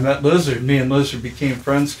 That's how I met Lizard. Me and Lizard became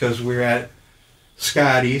friends because we were at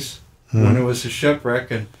Scotty's when it was a shipwreck,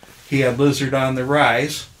 and he had Lizard on the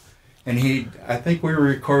rise. And I think we were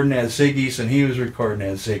recording at Ziggy's, and he was recording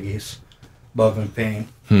at Ziggy's, Love and Pain.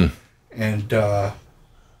 And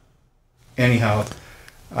anyhow,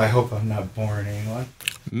 I hope I'm not boring anyone.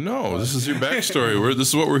 No, this is your backstory. This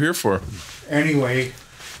is what we're here for. Anyway,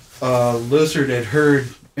 Lizard had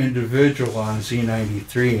heard Individual on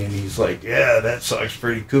Z93, and he's like, "Yeah, that song's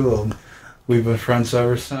pretty cool." And we've been friends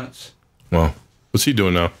ever since. Well, what's he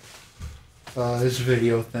doing now? His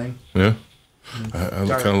video thing. Yeah? I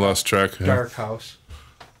kind of lost track. Dark House.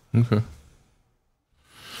 Okay.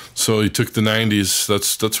 So you took the 90s.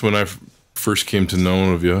 That's when I first came to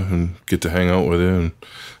know of you and get to hang out with you. And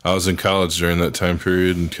I was in college during that time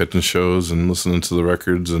period and catching shows and listening to the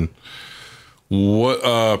records. And what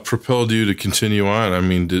propelled you to continue on? I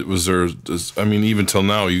mean, even till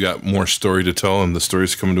now, you got more story to tell, and the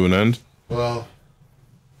story's coming to an end? Well,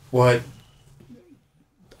 I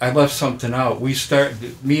left something out.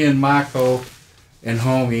 Me and Mako and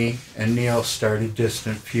Homie and Neil started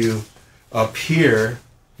Distant Few up here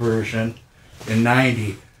version in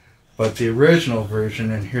 90. But the original version,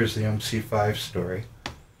 and here's the MC5 story,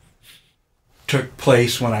 took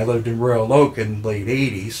place when I lived in Royal Oak in the late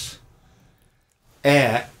 80s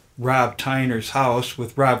at Rob Tyner's house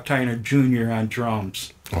with Rob Tyner Jr. on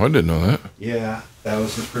drums. Oh, I didn't know that. Yeah, that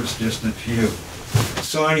was the first Distant Few.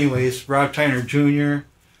 So anyways, Rob Tyner Jr.,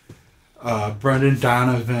 Brendan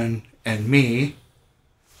Donovan, and me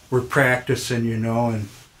we're practicing, and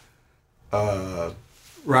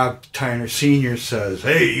Rob Tyner Sr. says,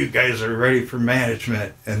 "Hey, you guys are ready for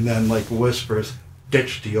management," and then like whispers,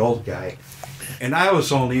 "Ditch the old guy." And I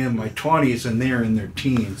was only in my 20s and they're in their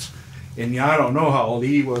teens. And I don't know how old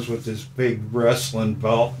he was with his big wrestling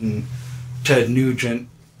belt and Ted Nugent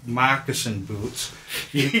moccasin boots.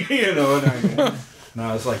 You know what I mean? And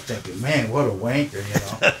I was like thinking, man, what a wanker,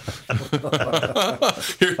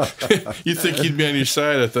 You think he'd be on your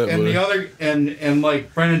side at that And point. the other, and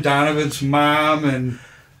like Brendan Donovan's mom and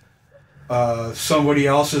somebody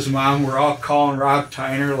else's mom were all calling Rob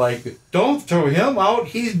Tyner like, don't throw him out,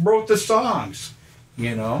 he wrote the songs,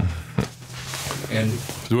 And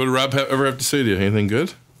So what did Rob ever have to say to you? Anything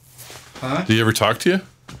good? huh? Did he ever talk to you?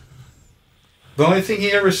 The only thing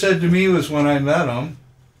he ever said to me was when I met him,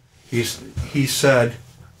 he said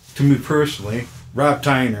to me personally, Rob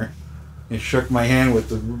Tyner, and shook my hand with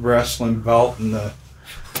the wrestling belt and the,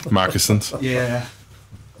 Moccasins. yeah.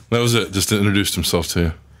 That was it. Just introduced himself to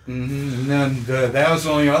you. And then that was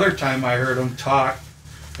the only other time I heard him talk,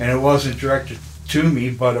 and it wasn't directed to me,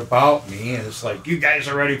 but about me. And it's like, you guys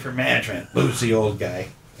are ready for management. Lose the old guy.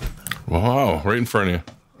 Wow, right in front of you.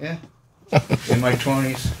 Yeah. In my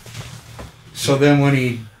 20s. So then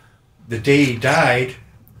when the day he died,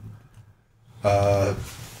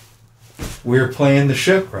 we were playing the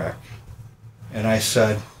Shipwreck. And I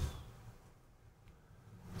said,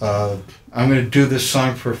 I'm going to do this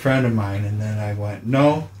song for a friend of mine. And then I went,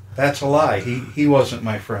 no, that's a lie. He wasn't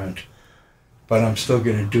my friend. But I'm still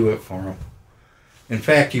going to do it for him. In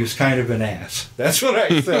fact, he was kind of an ass. That's what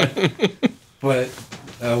I said. But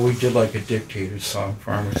we did like a Dictator's song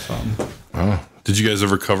for him or something. Oh. Did you guys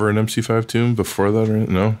ever cover an MC5 tune before that? Or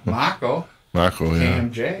no? Mako. Mako, yeah.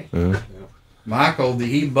 KMJ. Yeah. Mako,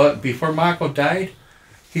 but before Mako died,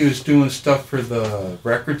 he was doing stuff for the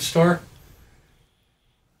record store,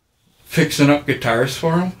 fixing up guitars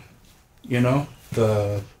for him.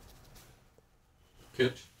 The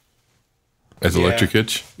Kitch. As Yeah. Electric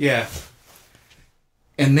Itch? yeah,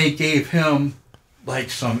 and they gave him like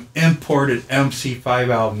some imported MC5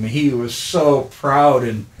 album. He was so proud,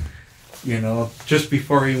 and just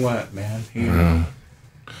before he went, man,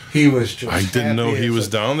 he was just. I didn't know happy he as was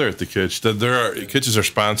a- down there at the Kitch. Kitch is our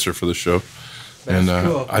sponsor for the show. That's And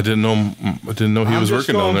cool. I didn't know he was working down I'm just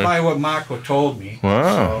going there. by what Mako told me.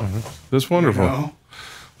 Wow. So, That's wonderful. you know.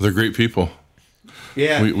 They're great people.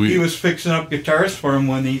 Yeah, We- he was fixing up guitars for him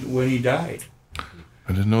when he died.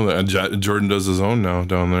 I didn't know that. And Jordan does his own now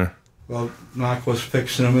down there. Well, Mark was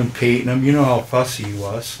fixing them and painting them. You know how fussy he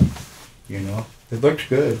was. It looked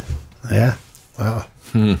good. Yeah. Wow.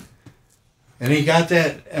 And he got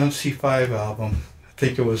that MC5 album. I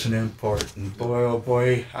think it was an import. And boy, oh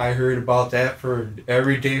boy, I heard about that for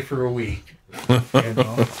every day for a week. Back in the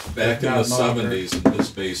Not longer. 70s in his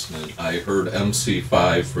basement, I heard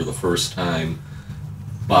MC5 for the first time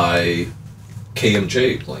by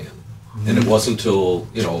KMJ playing. And it wasn't until,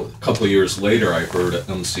 a couple of years later I heard an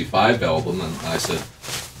MC5 album and I said,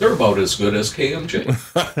 they're about as good as KMJ.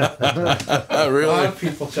 A lot of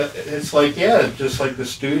people said, it's like, yeah, just like the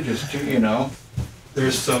Stooges too,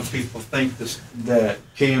 There's some people think that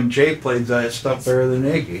KMJ played that stuff better than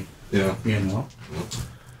Iggy, Yeah.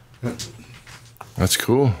 That's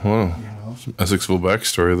cool. Wow. Essexville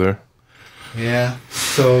backstory there. Yeah,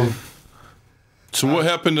 so So what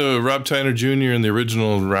happened to Rob Tyner Jr. in the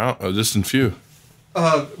original round, Distant Few?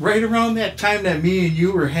 right around that time that me and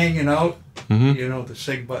you were hanging out, the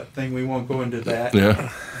Sig Butt thing, we won't go into that,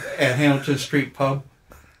 Yeah. at Hamilton Street Pub,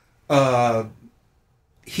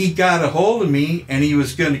 he got a hold of me and he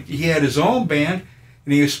had his own band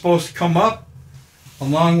and he was supposed to come up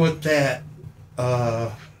along with that,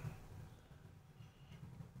 I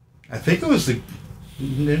think it was I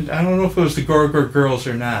don't know if it was the Gorgor Girls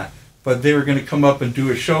or not, but they were going to come up and do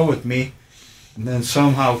a show with me, and then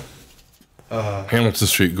somehow Hamilton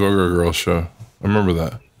Street Go-Go Girl show. I remember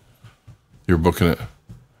that. You were booking it.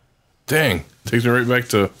 Dang. Takes me right back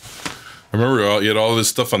to... I remember you had all this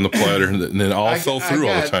stuff on the platter and then it all fell through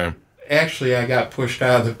all the time. Actually, I got pushed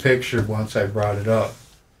out of the picture once I brought it up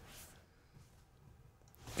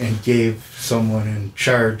and gave someone in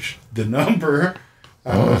charge the number.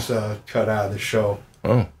 I was cut out of the show.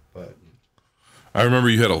 Oh. But I remember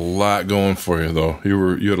you had a lot going for you, though.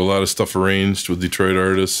 You had a lot of stuff arranged with Detroit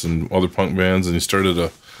artists and other punk bands, and you started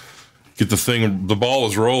to get the ball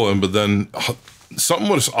was rolling, but then something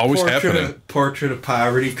was always happening. Portrait of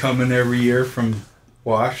Poverty coming every year from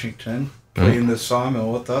Washington, playing the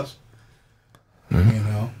sawmill with us.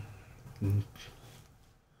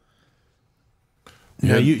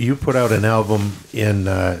 Yeah, you put out an album in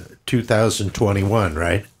 2021,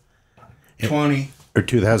 right? 20. or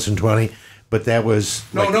 2020, but that was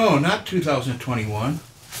No, not 2021.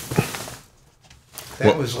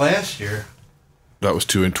 That was last year. That was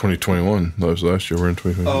in 2021. That was last year. We're in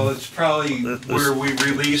 2021. Oh, it's probably where we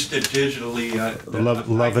released it digitally.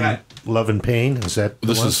 Love and Pain. Is that the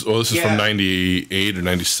one? This is from 98 or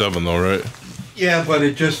 97 though, right? Yeah, but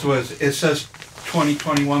it just was. It says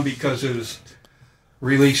 2021 because it was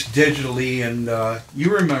released digitally, and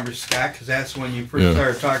you remember, Scott, because that's when you first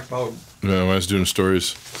started talking about. Yeah, when I was doing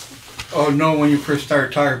stories. Oh no! When you first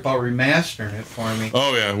started talking about remastering it for me.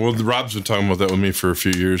 Oh yeah, well Rob's been talking about that with me for a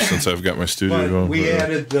few years since I've got my studio going. We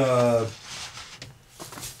added the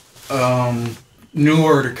New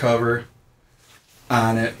Order cover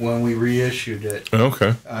on it when we reissued it.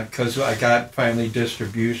 Okay. Because I got finally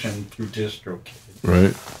distribution through DistroKid.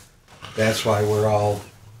 Right. That's why we're all.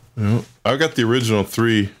 Yeah. I've got the original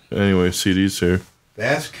 3 anyway CDs here.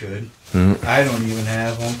 That's good. Yeah. I don't even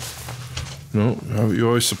have them. No, you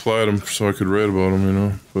always supplied them so I could write about them, you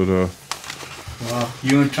know. But well,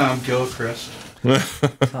 you and Tom Gilchrist.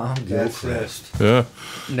 Tom Gilchrist. Yeah.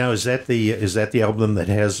 Now is that the album that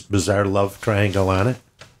has Bizarre Love Triangle on it?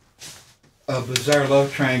 Bizarre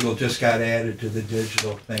Love Triangle just got added to the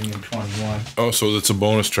digital thing in 21. Oh, so it's a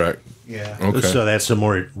bonus track. Yeah. Okay. So that's a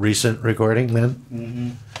more recent recording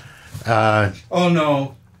then? Mm-hmm. Oh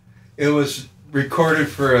no, it was recorded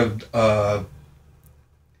for a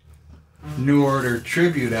New Order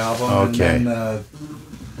tribute album, okay. And then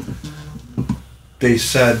they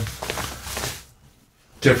said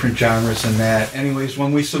different genres and that. Anyways,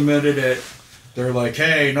 when we submitted it, they're like,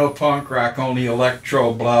 hey, no punk rock, only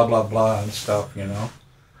electro, blah, blah, blah, and stuff, you know.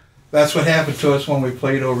 That's what happened to us when we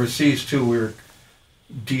played overseas, too. We were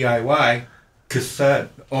DIY, cassette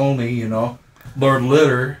only, you know. Lord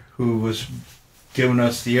Litter, who was giving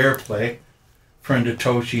us the airplay, friend of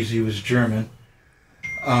Toshi's, he was German,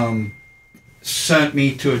 sent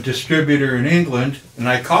me to a distributor in England, and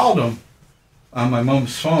I called him on my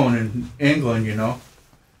mom's phone in England, you know.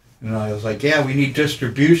 And I was like, yeah, we need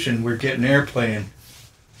distribution. We're getting airplay.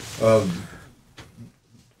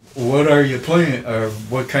 What are you playing? Or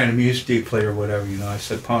what kind of music do you play or whatever, you know? I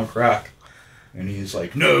said, punk rock. And he's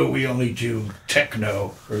like, no, we only do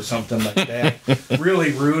techno or something like that.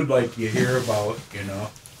 Really rude, like you hear about, you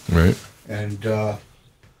know. Right. And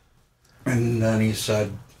then he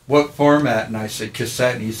said, what format? And I said,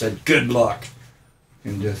 cassette. And he said, good luck.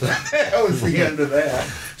 And just that was the end of that.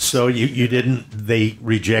 So you didn't, they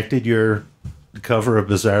rejected your cover of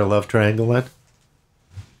Bizarre Love Triangle then?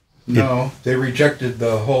 No, they rejected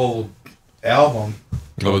the whole album.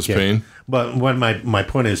 That was Pain. But what my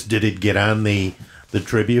point is, did it get on the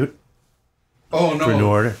tribute? Oh, no. For New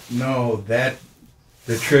Order? No, the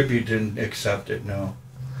tribute didn't accept it, no.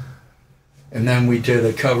 And then we did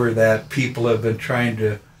a cover that people have been trying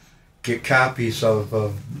to get copies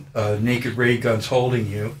of Naked Ray Guns Holding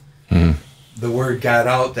You. Mm. The word got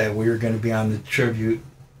out that we were going to be on the tribute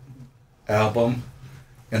album.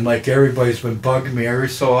 And like everybody's been bugging me every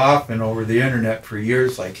so often over the internet for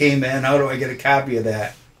years, like, hey man, how do I get a copy of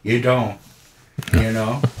that? You don't, you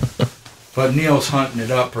know? But Neil's hunting it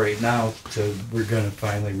up right now, so we're going to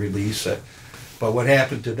finally release it. But what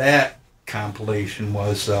happened to that compilation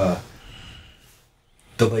was the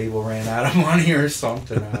label ran out of money or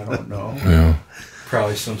something. I don't know. Yeah.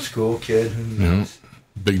 Probably some school kid. Yeah.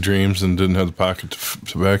 Big dreams and didn't have the pocket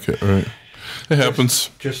to back it, right? It happens.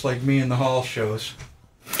 Just like me in the hall shows.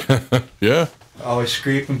 Yeah. Always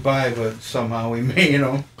scraping by, but somehow we made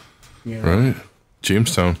them. You know? Right.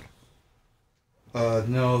 Jamestown.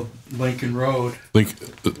 No, Lincoln Road Link.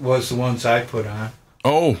 was the ones I put on.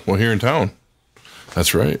 Oh, well, here in town.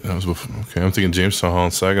 That's right. That was before. Okay, I'm thinking Jamestown Hall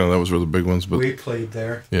and Saginaw. That was where the big ones. But We played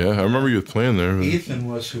there. yeah, I remember you playing there. But... Ethan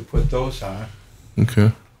was who put those on.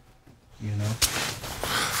 Okay. You know.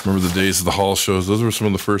 Remember the days of the hall shows? Those were some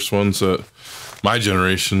of the first ones that my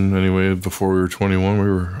generation, anyway, before we were 21, we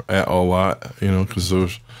were at a lot. You know, because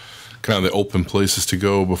those kind of the open places to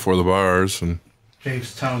go before the bars. And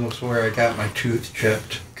Jamestown was where I got my tooth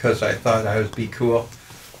chipped because I thought I would be cool.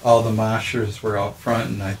 All the moshers were out front,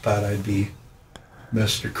 and I thought I'd be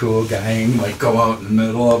Mr. Cool Guy and like go out in the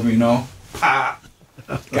middle of them, you know. Pop!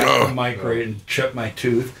 Got the mic right and chipped my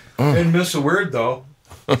tooth. Didn't miss a word though.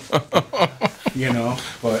 You know,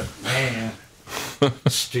 but man,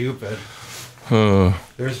 stupid.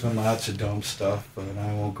 There's been lots of dumb stuff, but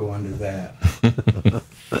I won't go into that.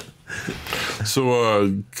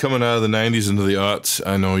 So coming out of the 90s into the aughts,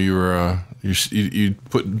 I know you were you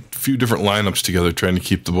put a few different lineups together trying to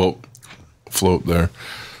keep the boat afloat there.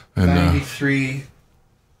 And 93,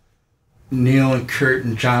 Neil and Kurt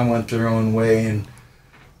and John went their own way, and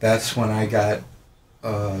that's when I got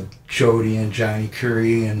Jody and Johnny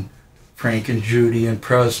Curry and Frank and Judy and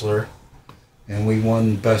Presler, and we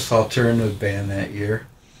won Best Alternative Band that year.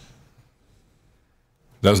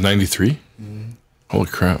 That was 93? Mm-hmm. Holy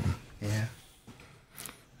crap. Yeah.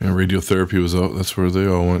 Yeah, Radiotherapy was out. That's where they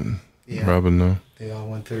all went. Yeah. Robin, no. They all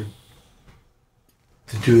went there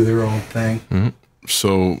to do their own thing. Mm-hmm.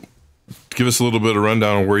 So, give us a little bit of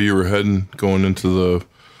rundown of where you were heading going into the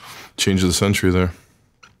change of the century there.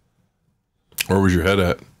 Where was your head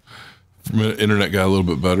at? Internet got a little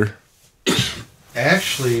bit better.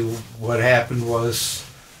 Actually, what happened was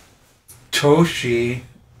Toshi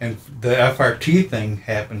and the FRT thing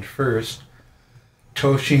happened first.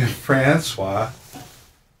 Toshi and Francois.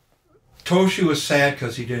 Toshi was sad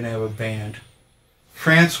because he didn't have a band.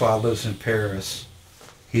 Francois lives in Paris.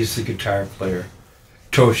 He's the guitar player.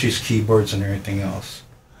 Toshi's keyboards and everything else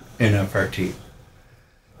in FRT.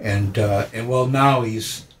 And well, now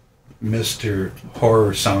he's Mr.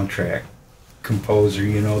 Horror Soundtrack composer.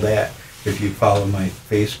 You know that if you follow my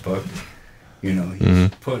Facebook. You know, he's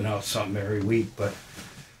putting out something every week. But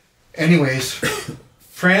anyways,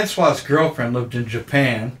 Francois's girlfriend lived in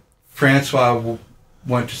Japan. Francois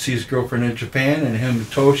went to see his girlfriend in Japan, and him and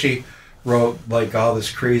Toshi wrote like all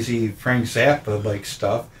this crazy Frank Zappa like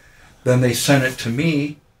stuff. Then they sent it to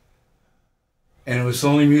me, and it was the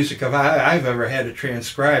only music I've ever had to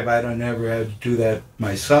transcribe. I don't ever had to do that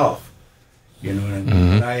myself. You know what I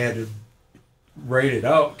mean? But I had to write it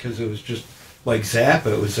out because it was just like Zappa.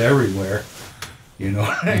 It was everywhere. You know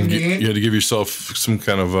what I mean? You had to give yourself some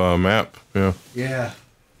kind of map. Yeah. Yeah,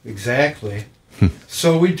 exactly.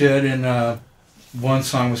 So we did, and one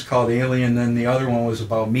song was called Alien, then the other one was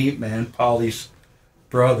about Meat Man, Polly's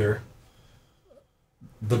brother,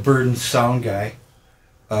 the Burden sound guy.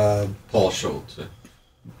 Paul Schultz.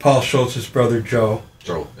 Paul Schultz's brother Joe.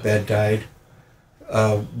 Joe. Yeah. That died.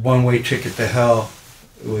 One Way Ticket to Hell.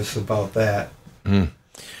 It was about that.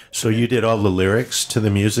 So you did all the lyrics to the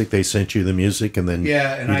music? They sent you the music and then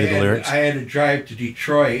Yeah, and you did the lyrics? I had to drive to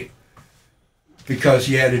Detroit because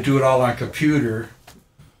you had to do it all on computer,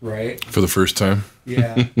 right? For the first time?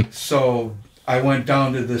 Yeah. So I went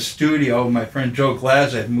down to the studio. My friend Joe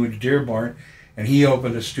Glass had moved to Dearborn, and he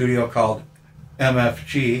opened a studio called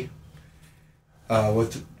MFG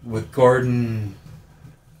with Gordon,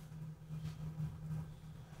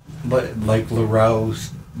 like the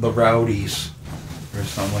Rowdies or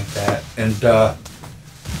something like that. And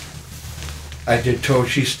I did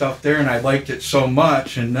Toshi stuff there, and I liked it so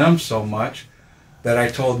much and them so much that I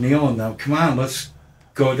told Neil and them, come on, let's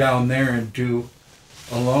go down there and do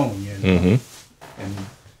Alone, you know. And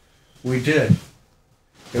we did.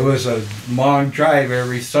 It was a long drive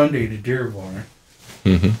every Sunday to Dearborn,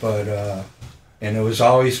 but and it was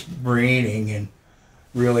always raining and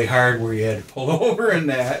really hard where you had to pull over and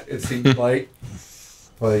that, it seemed like.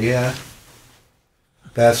 But yeah,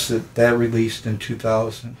 that released in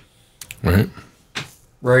 2000.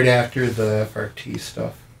 Right after the FRT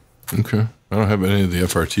stuff. Okay. I don't have any of the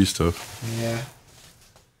FRT stuff. Yeah.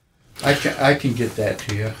 I can get that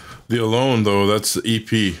to you. The Alone, though, that's the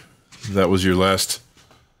EP. That was your last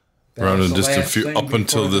round of Distant Few up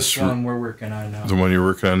until this one we're working on now. The one you're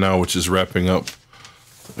working on now, which is wrapping up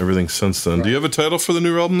everything since then. Right. Do you have a title for the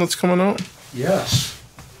new album that's coming out? Yes.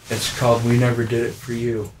 It's called We Never Did It For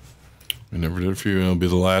You. We Never Did It For You. And it'll be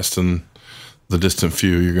the last in the Distant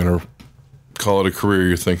Few. You're going to call it a career,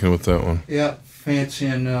 you're thinking, with that one. Yeah.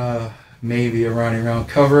 Fancying maybe a Ronnie Round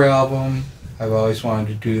cover album. I've always wanted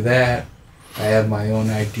to do that. I have my own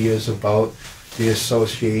ideas about the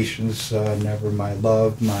associations, Never My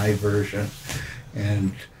Love, my version.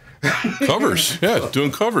 And covers. Yeah,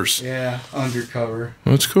 doing covers. Yeah, undercover.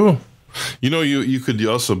 That's cool. You know, you could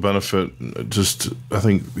also benefit I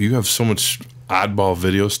think you have so much oddball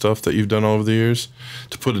video stuff that you've done over the years.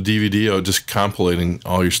 To put a DVD out, just compilating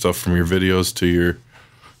all your stuff from your videos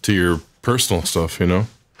to your personal stuff, you know?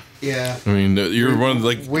 Yeah. I mean, you're one of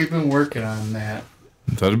the, we've been working on that.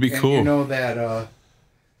 That'd be cool. You know that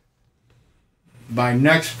my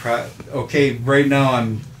next okay, right now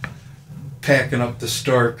I'm packing up the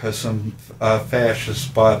store because some fascists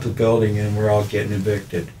bought the building and we're all getting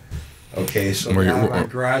evicted. Okay, so now my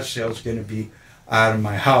garage sale is going to be out of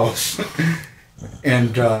my house.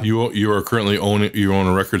 And you are currently own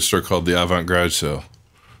a record store called the Avant Garage Sale,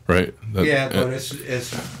 right? But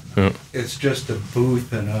it's just a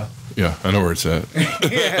booth and a. Yeah, I know where it's at.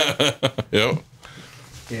 Yeah. Yep.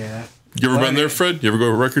 Yeah. You ever been there, Fred? You ever go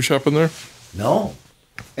to a record shop in there? No.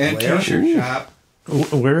 And t-shirt shop.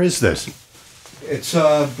 Where is this? It's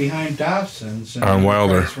behind Dobson's. On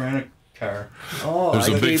Wilder. Rent a car. Oh, there's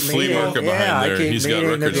a big flea market behind there. He's got a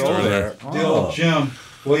record store there. The old Jim.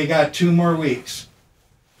 Well, you got 2 more weeks.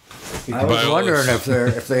 I was wondering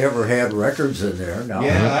if they ever had records in there. No.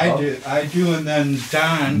 Yeah, I do, and then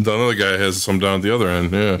Don. The other guy has some down at the other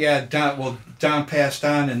end. Yeah. Yeah, Don passed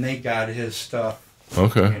on, and they got his stuff.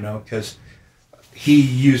 Okay. You know, because he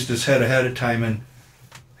used his head ahead of time and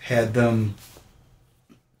had them.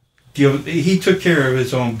 He took care of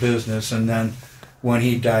his own business, and then when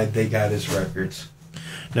he died, they got his records.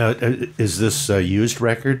 Now, is this used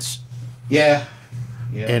records? Yeah.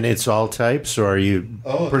 Yeah. And it's all types, or are you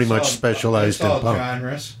pretty much specialized in all punk?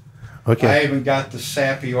 genres. Okay. I even got the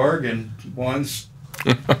sappy organ ones.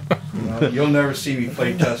 You'll never see me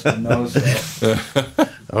play testing those, though.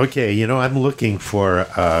 Okay, I'm looking for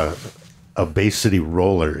a Bay City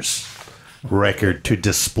Rollers record to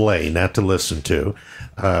display, not to listen to.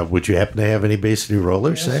 Would you happen to have any Bay City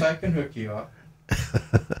Rollers? Yes, I can hook you up.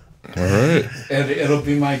 All right. And it'll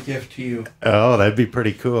be my gift to you. Oh, that'd be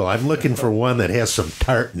pretty cool. I'm looking for one that has some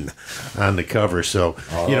tartan on the cover. So,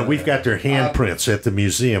 we've got their handprints at the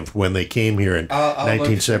museum when they came here in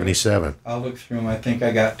 1977. I'll look through them. I think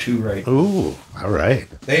I got two right. Ooh, all right.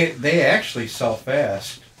 They actually sell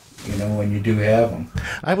fast, when you do have them.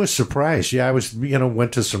 I was surprised. Yeah, I was,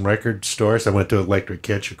 went to some record stores. I went to Electric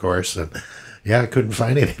Kitsch, of course, and I couldn't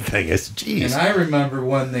find anything. Geez. And I remember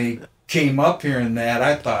when they came up here and that,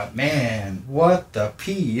 I thought, man, what the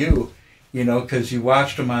PU? Because you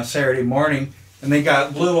watched them on Saturday morning, and they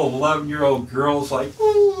got little 11-year-old girls like,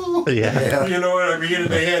 ooh. Yeah. You know what I mean? And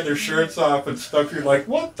they had their shirts off and stuff. You're like,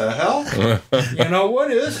 what the hell?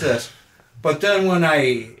 What is this? But then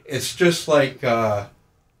it's just like, I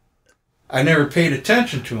never paid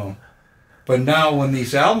attention to them. But now when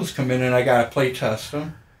these albums come in and I got to play test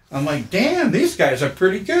them, I'm like, damn, these guys are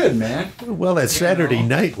pretty good, man. Well, that Saturday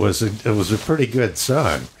Night was a pretty good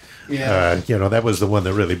song. Yeah. That was the one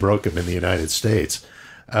that really broke him in the United States.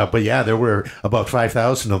 But yeah, there were about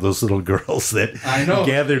 5,000 of those little girls that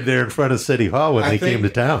gathered there in front of City Hall when they came to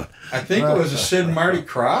town. I think it was a Sid and Marty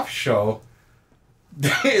Krofft show.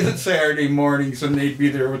 The Saturday mornings, and they'd be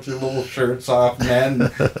there with their little shirts off, and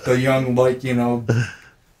then the young,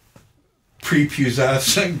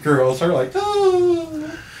 prepubescent girls are like, oh.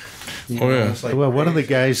 Like well, one of the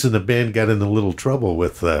guys in the band got in a little trouble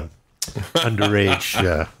with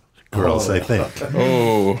underage girls, I think.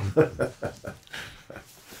 Oh,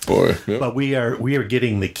 boy! Yep. But we are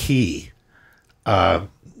getting the key. I'm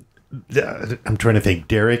trying to think.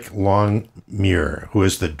 Derek Longmuir, who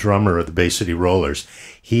is the drummer of the Bay City Rollers,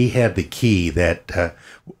 he had the key that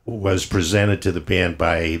was presented to the band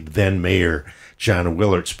by then Mayor John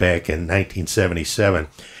Willards back in 1977.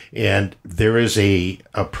 And there is a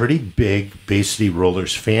pretty big Bay City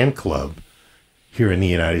Rollers fan club here in the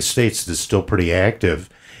United States that's still pretty active.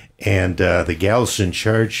 And the gal in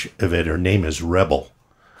charge of it, her name is Rebel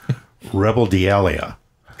D'Alia.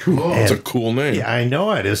 Cool. That's a cool name. Yeah, I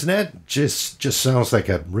know it, isn't it? Just sounds like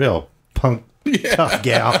a real punk tough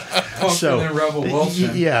gal. Than Rebel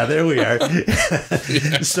Wilson. Yeah, there we are.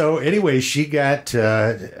 So anyway, she got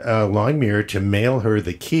Longmuir to mail her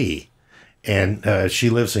the key. And she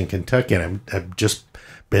lives in Kentucky, and I've just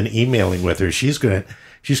been emailing with her. She's gonna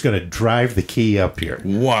drive the key up here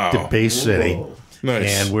to Bay City. Whoa.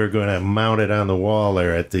 Nice. And we're going to mount it on the wall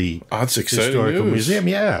there at the Historical Museum.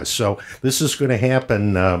 Yeah, so this is going to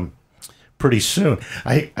happen pretty soon.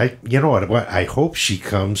 You know what? I hope she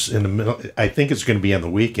comes in the middle. I think it's going to be on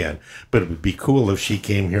the weekend, but it would be cool if she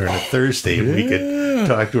came here on a Thursday and we could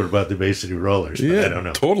talk to her about the Bay City Rollers. Yeah, I don't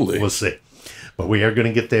know. Totally. We'll see. But we are going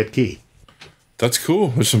to get that key. That's cool.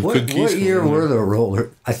 There's some good keys. What year were the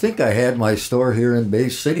Rollers? I think I had my store here in Bay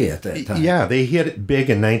City at that time. Yeah, they hit it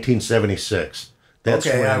big in 1976. That's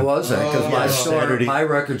okay, when, I wasn't, because my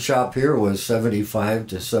record shop here was 75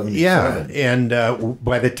 to 77. Yeah, and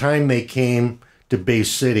by the time they came to Bay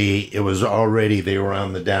City, they were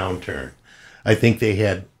on the downturn. I think they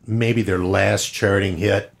had maybe their last charting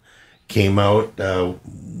hit came out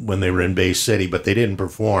when they were in Bay City, but they didn't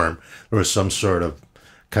perform. There was some sort of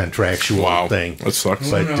contractual thing. That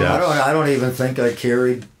sucks. But I don't even think I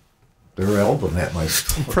carried their album at my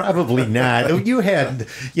store. Probably not. You had,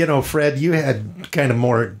 Fred, you had kind of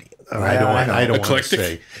more. I don't want to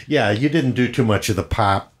say. Yeah, you didn't do too much of the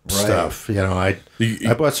pop stuff. I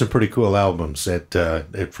bought some pretty cool albums at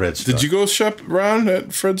Fred's store. Did you go shop around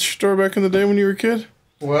at Fred's store back in the day when you were a kid?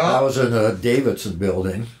 Well, I was in the Davidson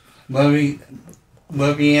building. Let me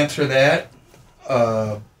answer that.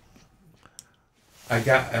 I'm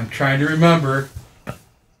trying to remember.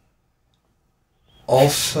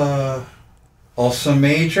 Ursa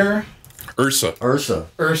Major? Ursa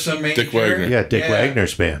Major. Dick Wagner. Yeah, Dick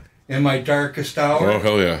Wagner's band. In My Darkest Hour. Oh,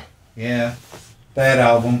 hell yeah. Yeah, that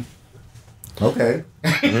album. Okay.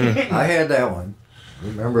 I had that one.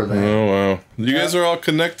 Remember that? Oh wow! You guys are all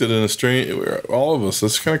connected in a strange. All of us.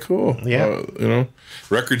 That's kind of cool. Yeah. You know,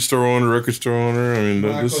 record store owner. I mean,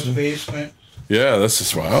 Rocco's basement. yeah, that's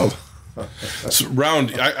just wild. So,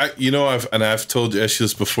 Round, I've told you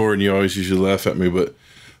this before, and you always usually laugh at me, but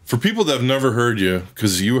for people that have never heard you,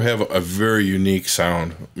 because you have a very unique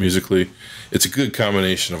sound musically, it's a good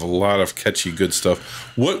combination of a lot of catchy, good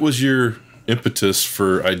stuff. What was your impetus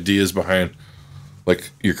for ideas behind,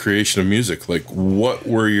 like, your creation of music? Like, what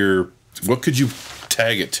could you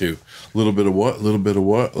tag it to? A little bit of what?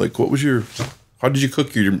 Like, how did you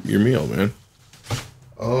cook your meal, man?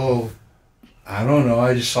 Oh, I don't know.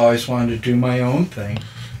 I just always wanted to do my own thing.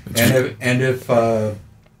 And if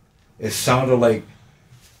it sounded like,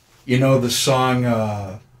 the song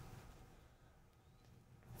that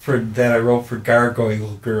I wrote for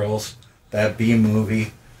Gargoyle Girls, that B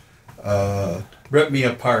movie, Rip Me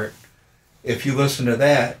Apart. If you listen to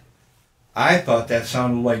that, I thought that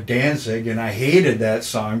sounded like Danzig, and I hated that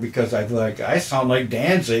song because I sound like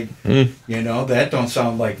Danzig. That don't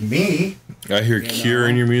sound like me. I hear Cure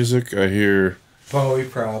in your music. I hear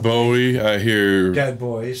Bowie, I hear Dead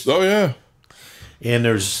Boys. Oh yeah. And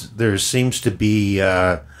there seems to be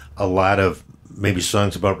a lot of maybe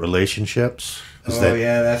songs about relationships.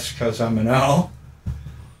 Yeah, that's because I'm an L.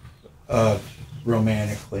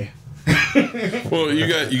 Romantically. Well,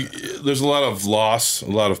 there's a lot of loss, a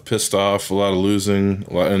lot of pissed off, a lot of losing,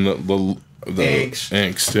 and the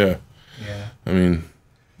angst. Yeah. I mean,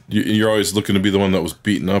 you're always looking to be the one that was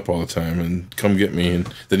beaten up all the time, and come get me,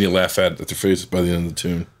 and then you laugh at their faces by the end of the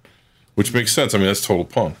tune, which makes sense. I mean, that's total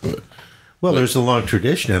punk, but. Well, there's a long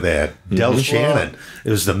tradition of that. Del Shannon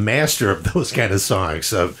was the master of those kind of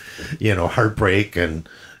songs of, heartbreak and,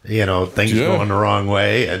 things going the wrong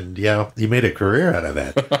way. And, he made a career out of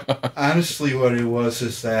that. Honestly, what it was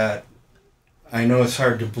is that, I know it's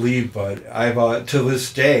hard to believe, but to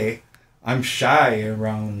this day, I'm shy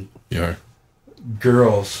around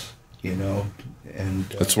girls, and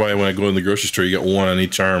that's why when I go in the grocery store, you get one on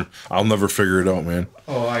each arm. I'll never figure it out, man.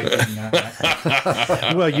 Oh, I did not.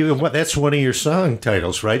 Well, that's one of your song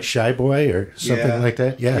titles, right? Shy Boy or something like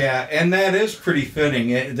that? Yeah. Yeah, and that is pretty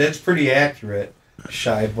fitting. That's pretty accurate,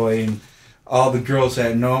 Shy Boy. And all the girls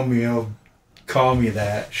that know me will call me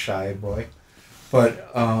that, Shy Boy.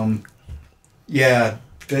 But,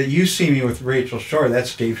 you see me with Rachel Shore.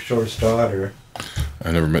 That's Dave Shore's daughter. I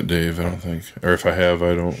never met Dave, I don't think. Or if I have,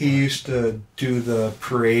 I don't. He used to do the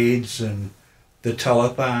parades and the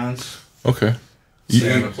telethons. Okay.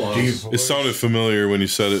 Santa Claus. It sounded familiar when you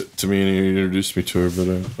said it to me and you introduced me to her, but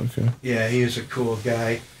okay. Yeah, he was a cool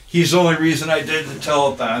guy. He's the only reason I did the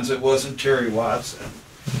telethons. It wasn't Terry Watson.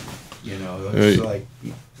 It was like,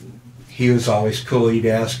 he was always cool. He'd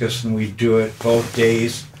ask us and we'd do it both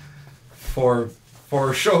days, four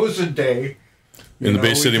shows a day. In the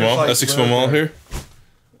Bay City Mall? Essex Mall here?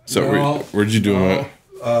 Is that where'd you do them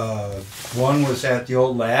at? One was at the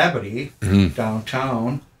old Labadee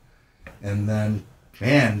downtown, and then,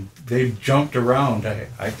 man, they jumped around.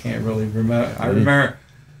 I can't really remember.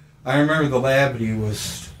 I remember the Labadee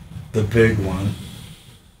was the big one,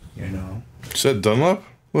 Is that Dunlop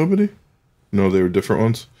Labadee? No, they were different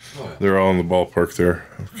ones. Oh, yeah. They're all in the ballpark there.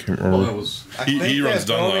 I can't remember. Well, that was. I think he runs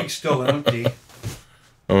that Dunlop. building's still empty.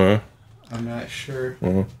 Oh yeah. I'm not sure.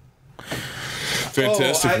 Well,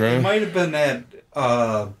 fantastic, It right? might have been that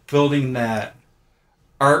building that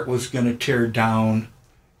Art was going to tear down.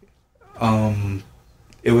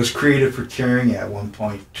 It was created for carrying at one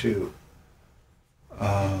point too.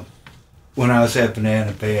 When I was at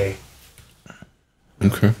Banana Bay.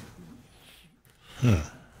 Okay.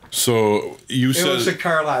 So you said it was a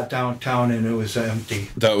car lot downtown and it was empty.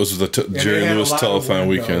 That was the Jerry Lewis telethon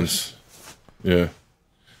weekends. Yeah.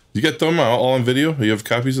 You got them all on video? You have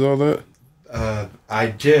copies of all that? I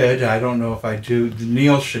did. I don't know if I do.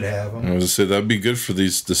 Neil should have them. I was going to say, that'd be good for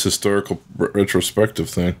this historical retrospective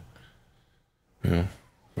thing. Yeah.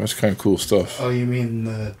 That's kind of cool stuff. Oh, you mean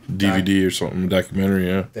the... DVD or something, documentary,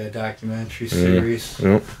 yeah. The documentary series.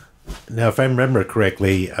 Yep. Now, if I remember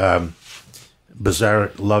correctly,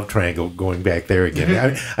 Bizarre Love Triangle, going back there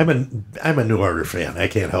again. I'm a New Order fan. I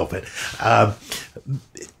can't help it.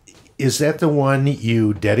 Is that the one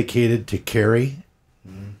you dedicated to Carrie?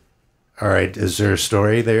 All right. Is there a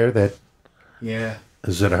story there that? Yeah.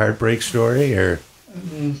 Is it a heartbreak story or?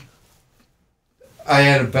 I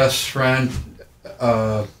had a best friend.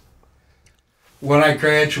 When I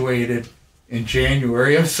graduated in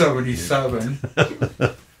January of '77,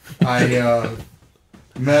 I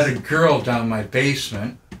met a girl down my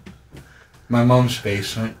basement, my mom's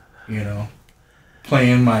basement,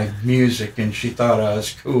 playing my music, and she thought I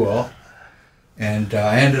was cool. And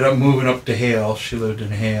I ended up moving up to Hale. She lived in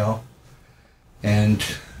Hale. And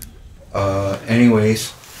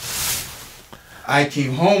anyways, I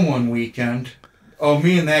came home one weekend. Oh,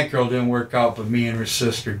 me and that girl didn't work out, but me and her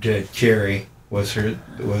sister did. Carrie was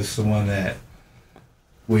the one that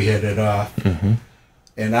we hit it off. Mm-hmm.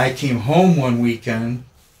 And I came home one weekend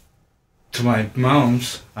to my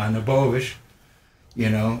mom's on the Bovish,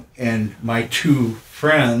 and my two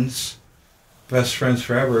friends, best friends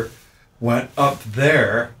forever, went up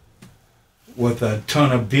there with a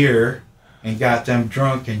ton of beer and got them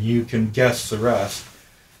drunk, and you can guess the rest.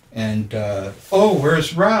 And,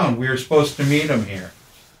 where's Round? We were supposed to meet him here,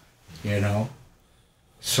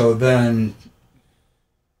 So then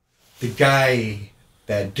the guy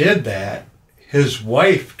that did that, his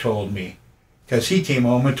wife told me, because he came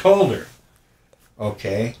home and told her,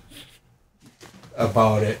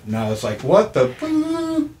 about it. And I was like, what the...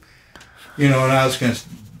 and I was going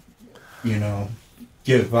to,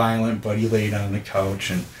 get violent, but he laid on the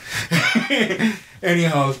couch. And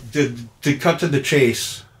anyhow, to cut to the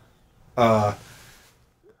chase,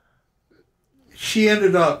 she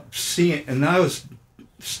ended up seeing, and I was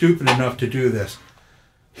stupid enough to do this,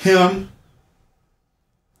 him,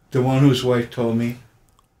 the one whose wife told me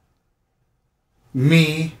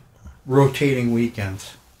rotating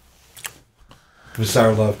weekends. It was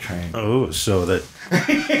our love train. Oh, so that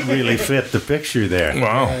really fit the picture there.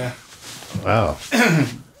 Wow. Wow.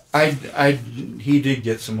 He did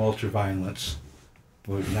get some ultra violence,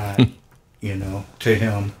 but not, to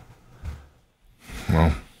him.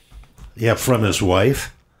 Well, yeah, from his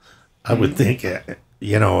wife. I would think,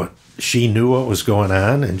 she knew what was going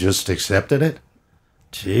on and just accepted it.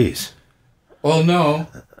 Jeez. Well, no.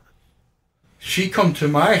 She come to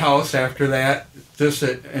my house after that.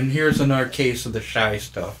 And here's another case of the shy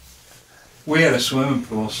stuff. We had a swimming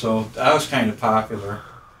pool, so I was kind of popular,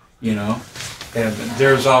 and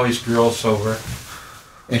there's always girls over.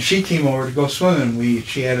 And she came over to go swimming.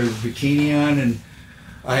 She had her bikini on, and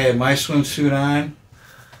I had my swimsuit on,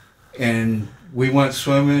 and we went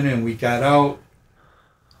swimming, and we got out,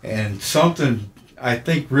 and something I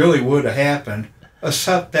think really would have happened,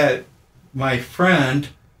 except that my friend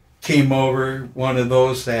came over, one of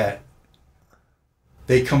those that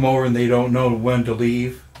they come over and they don't know when to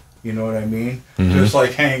leave. You know what I mean? Mm-hmm. Just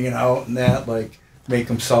like hanging out and that, like make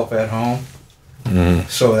himself at home. Mm-hmm.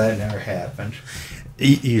 So that never happened.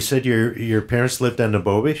 You said your parents lived on the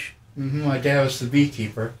Bobish? Mm-hmm. My dad was the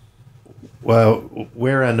beekeeper. Well,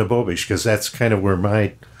 where on the Bobish? Because that's kind of where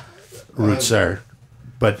my roots are.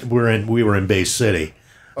 But we were in Bay City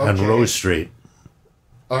on Rose Street.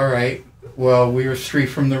 All right. Well, we were 3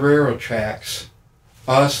 from the railroad tracks.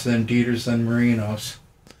 Us, then Dieters, then Marinos.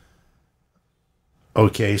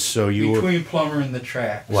 Okay, so you were... Between Plummer and the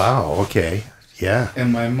tracks. Wow, okay. Yeah.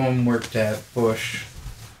 And my mom worked at Bush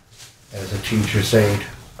as a teacher's aide.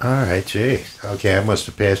 All right, gee. Okay, I must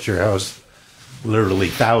have passed your house literally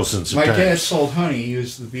thousands of times. My dad sold honey. He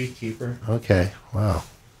was the beekeeper. Okay, wow.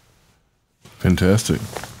 fantastic.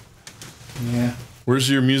 Yeah. Where's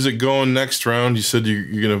your music going next round? You said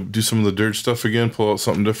you're gonna do some of the dirt stuff again, pull out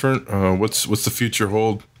something different. What's the future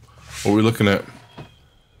hold? What are we looking at?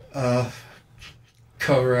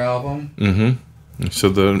 Cover album. Mm-hmm. You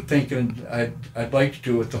said that. Thinking I'd like to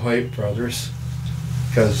do it with the Hoyt brothers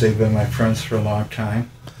because they've been my friends for a long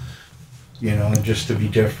time. You know, and just to be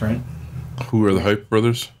different. Who are the Hype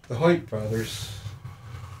Brothers? The Hoyt brothers.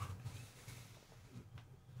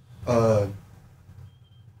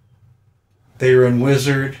 They were in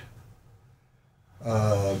Wizard.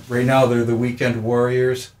 Right now they're the Weekend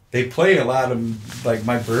Warriors. They play a lot of like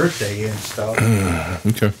my birthday and stuff.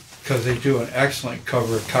 Okay. Because they do an excellent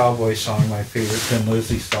cover of Cowboy Song, my favorite Thin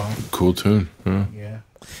Lizzy song. Cool tune. Yeah.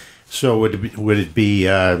 So would it be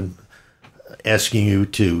asking you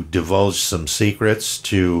to divulge some secrets,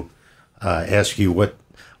 to ask you what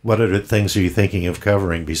other things are you thinking of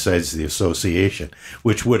covering besides the Association,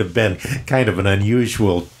 which would have been kind of an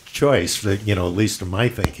unusual choice, that, you know, at least in my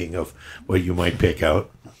thinking of what you might pick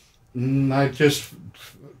out. I just,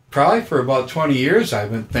 probably for about 20 years,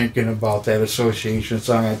 I've been thinking about that Association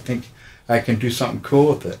song. I think I can do something cool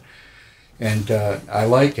with it. And I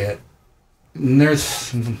like it. And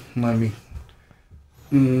there's,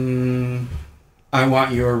 I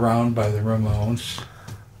Want You Around by the Ramones.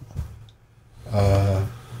 I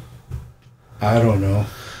don't know.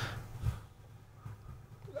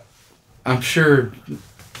 I'm sure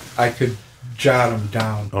I could jot them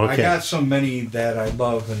down. Okay. I got so many that I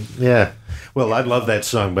love. And Yeah. Well, I love that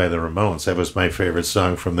song by the Ramones. That was my favorite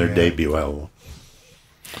song from their debut album.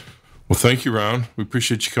 Well, thank you, Round. We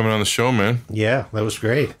appreciate you coming on the show, man. Yeah, that was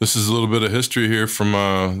great. This is a little bit of history here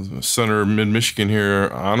from center mid-Michigan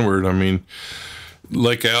here onward. I mean,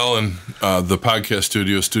 like Al and the podcast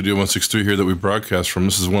studio, Studio 163 here that we broadcast from,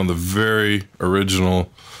 this is one of the very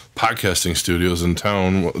original podcasting studios in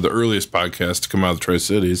town, the earliest podcast to come out of the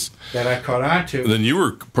Tri-Cities. That I caught on to. Then you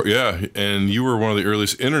were, and you were one of the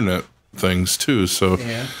earliest internet things too, so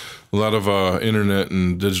Yeah. a lot of internet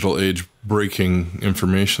and digital age breaking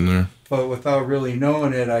information there. But without really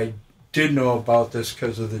knowing it, I did know about this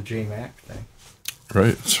because of the GMAC thing.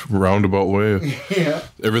 Right, it's a roundabout way. Yeah.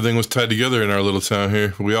 Everything was tied together in our little town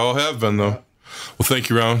here. We all have been, though. Well, thank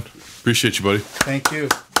you, Round. Appreciate you, buddy. Thank you.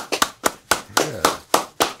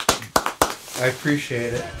 I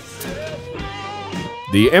appreciate it.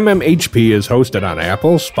 The MMHP is hosted on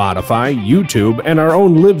Apple, Spotify, YouTube, and our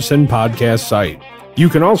own Libsyn podcast site. You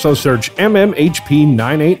can also search MMHP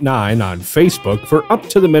 989 on Facebook for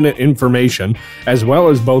up-to-the-minute information, as well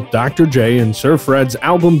as both Dr. J and Sir Fred's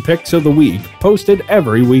album picks of the week, posted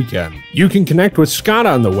every weekend. You can connect with Scott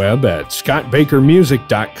on the web at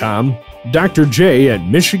scottbakermusic.com, Dr. J at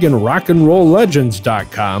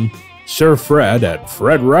michiganrockandrolllegends.com, Sir Fred at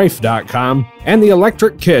fredrife.com, and the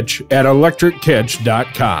Electric Kitch at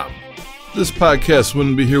electrickitch.com. This podcast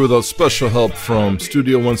wouldn't be here without special help from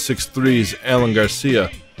Studio 163's Alan Garcia,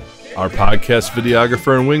 our podcast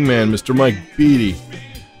videographer and wingman, Mr. Mike Beatty,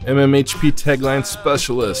 MMHP tagline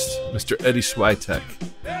specialist, Mr. Eddie Switek,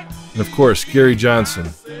 and of course, Gary Johnson,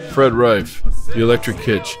 Fred Rife, the Electric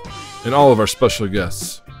Kitch, and all of our special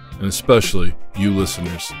guests, and especially you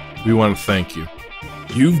listeners. We want to thank you.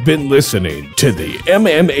 You've been listening to the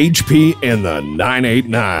MMHP and the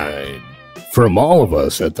 989. From all of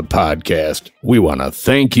us at the podcast, we want to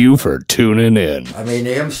thank you for tuning in. I mean, the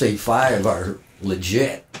MC5 are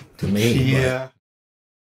legit to me. Yeah.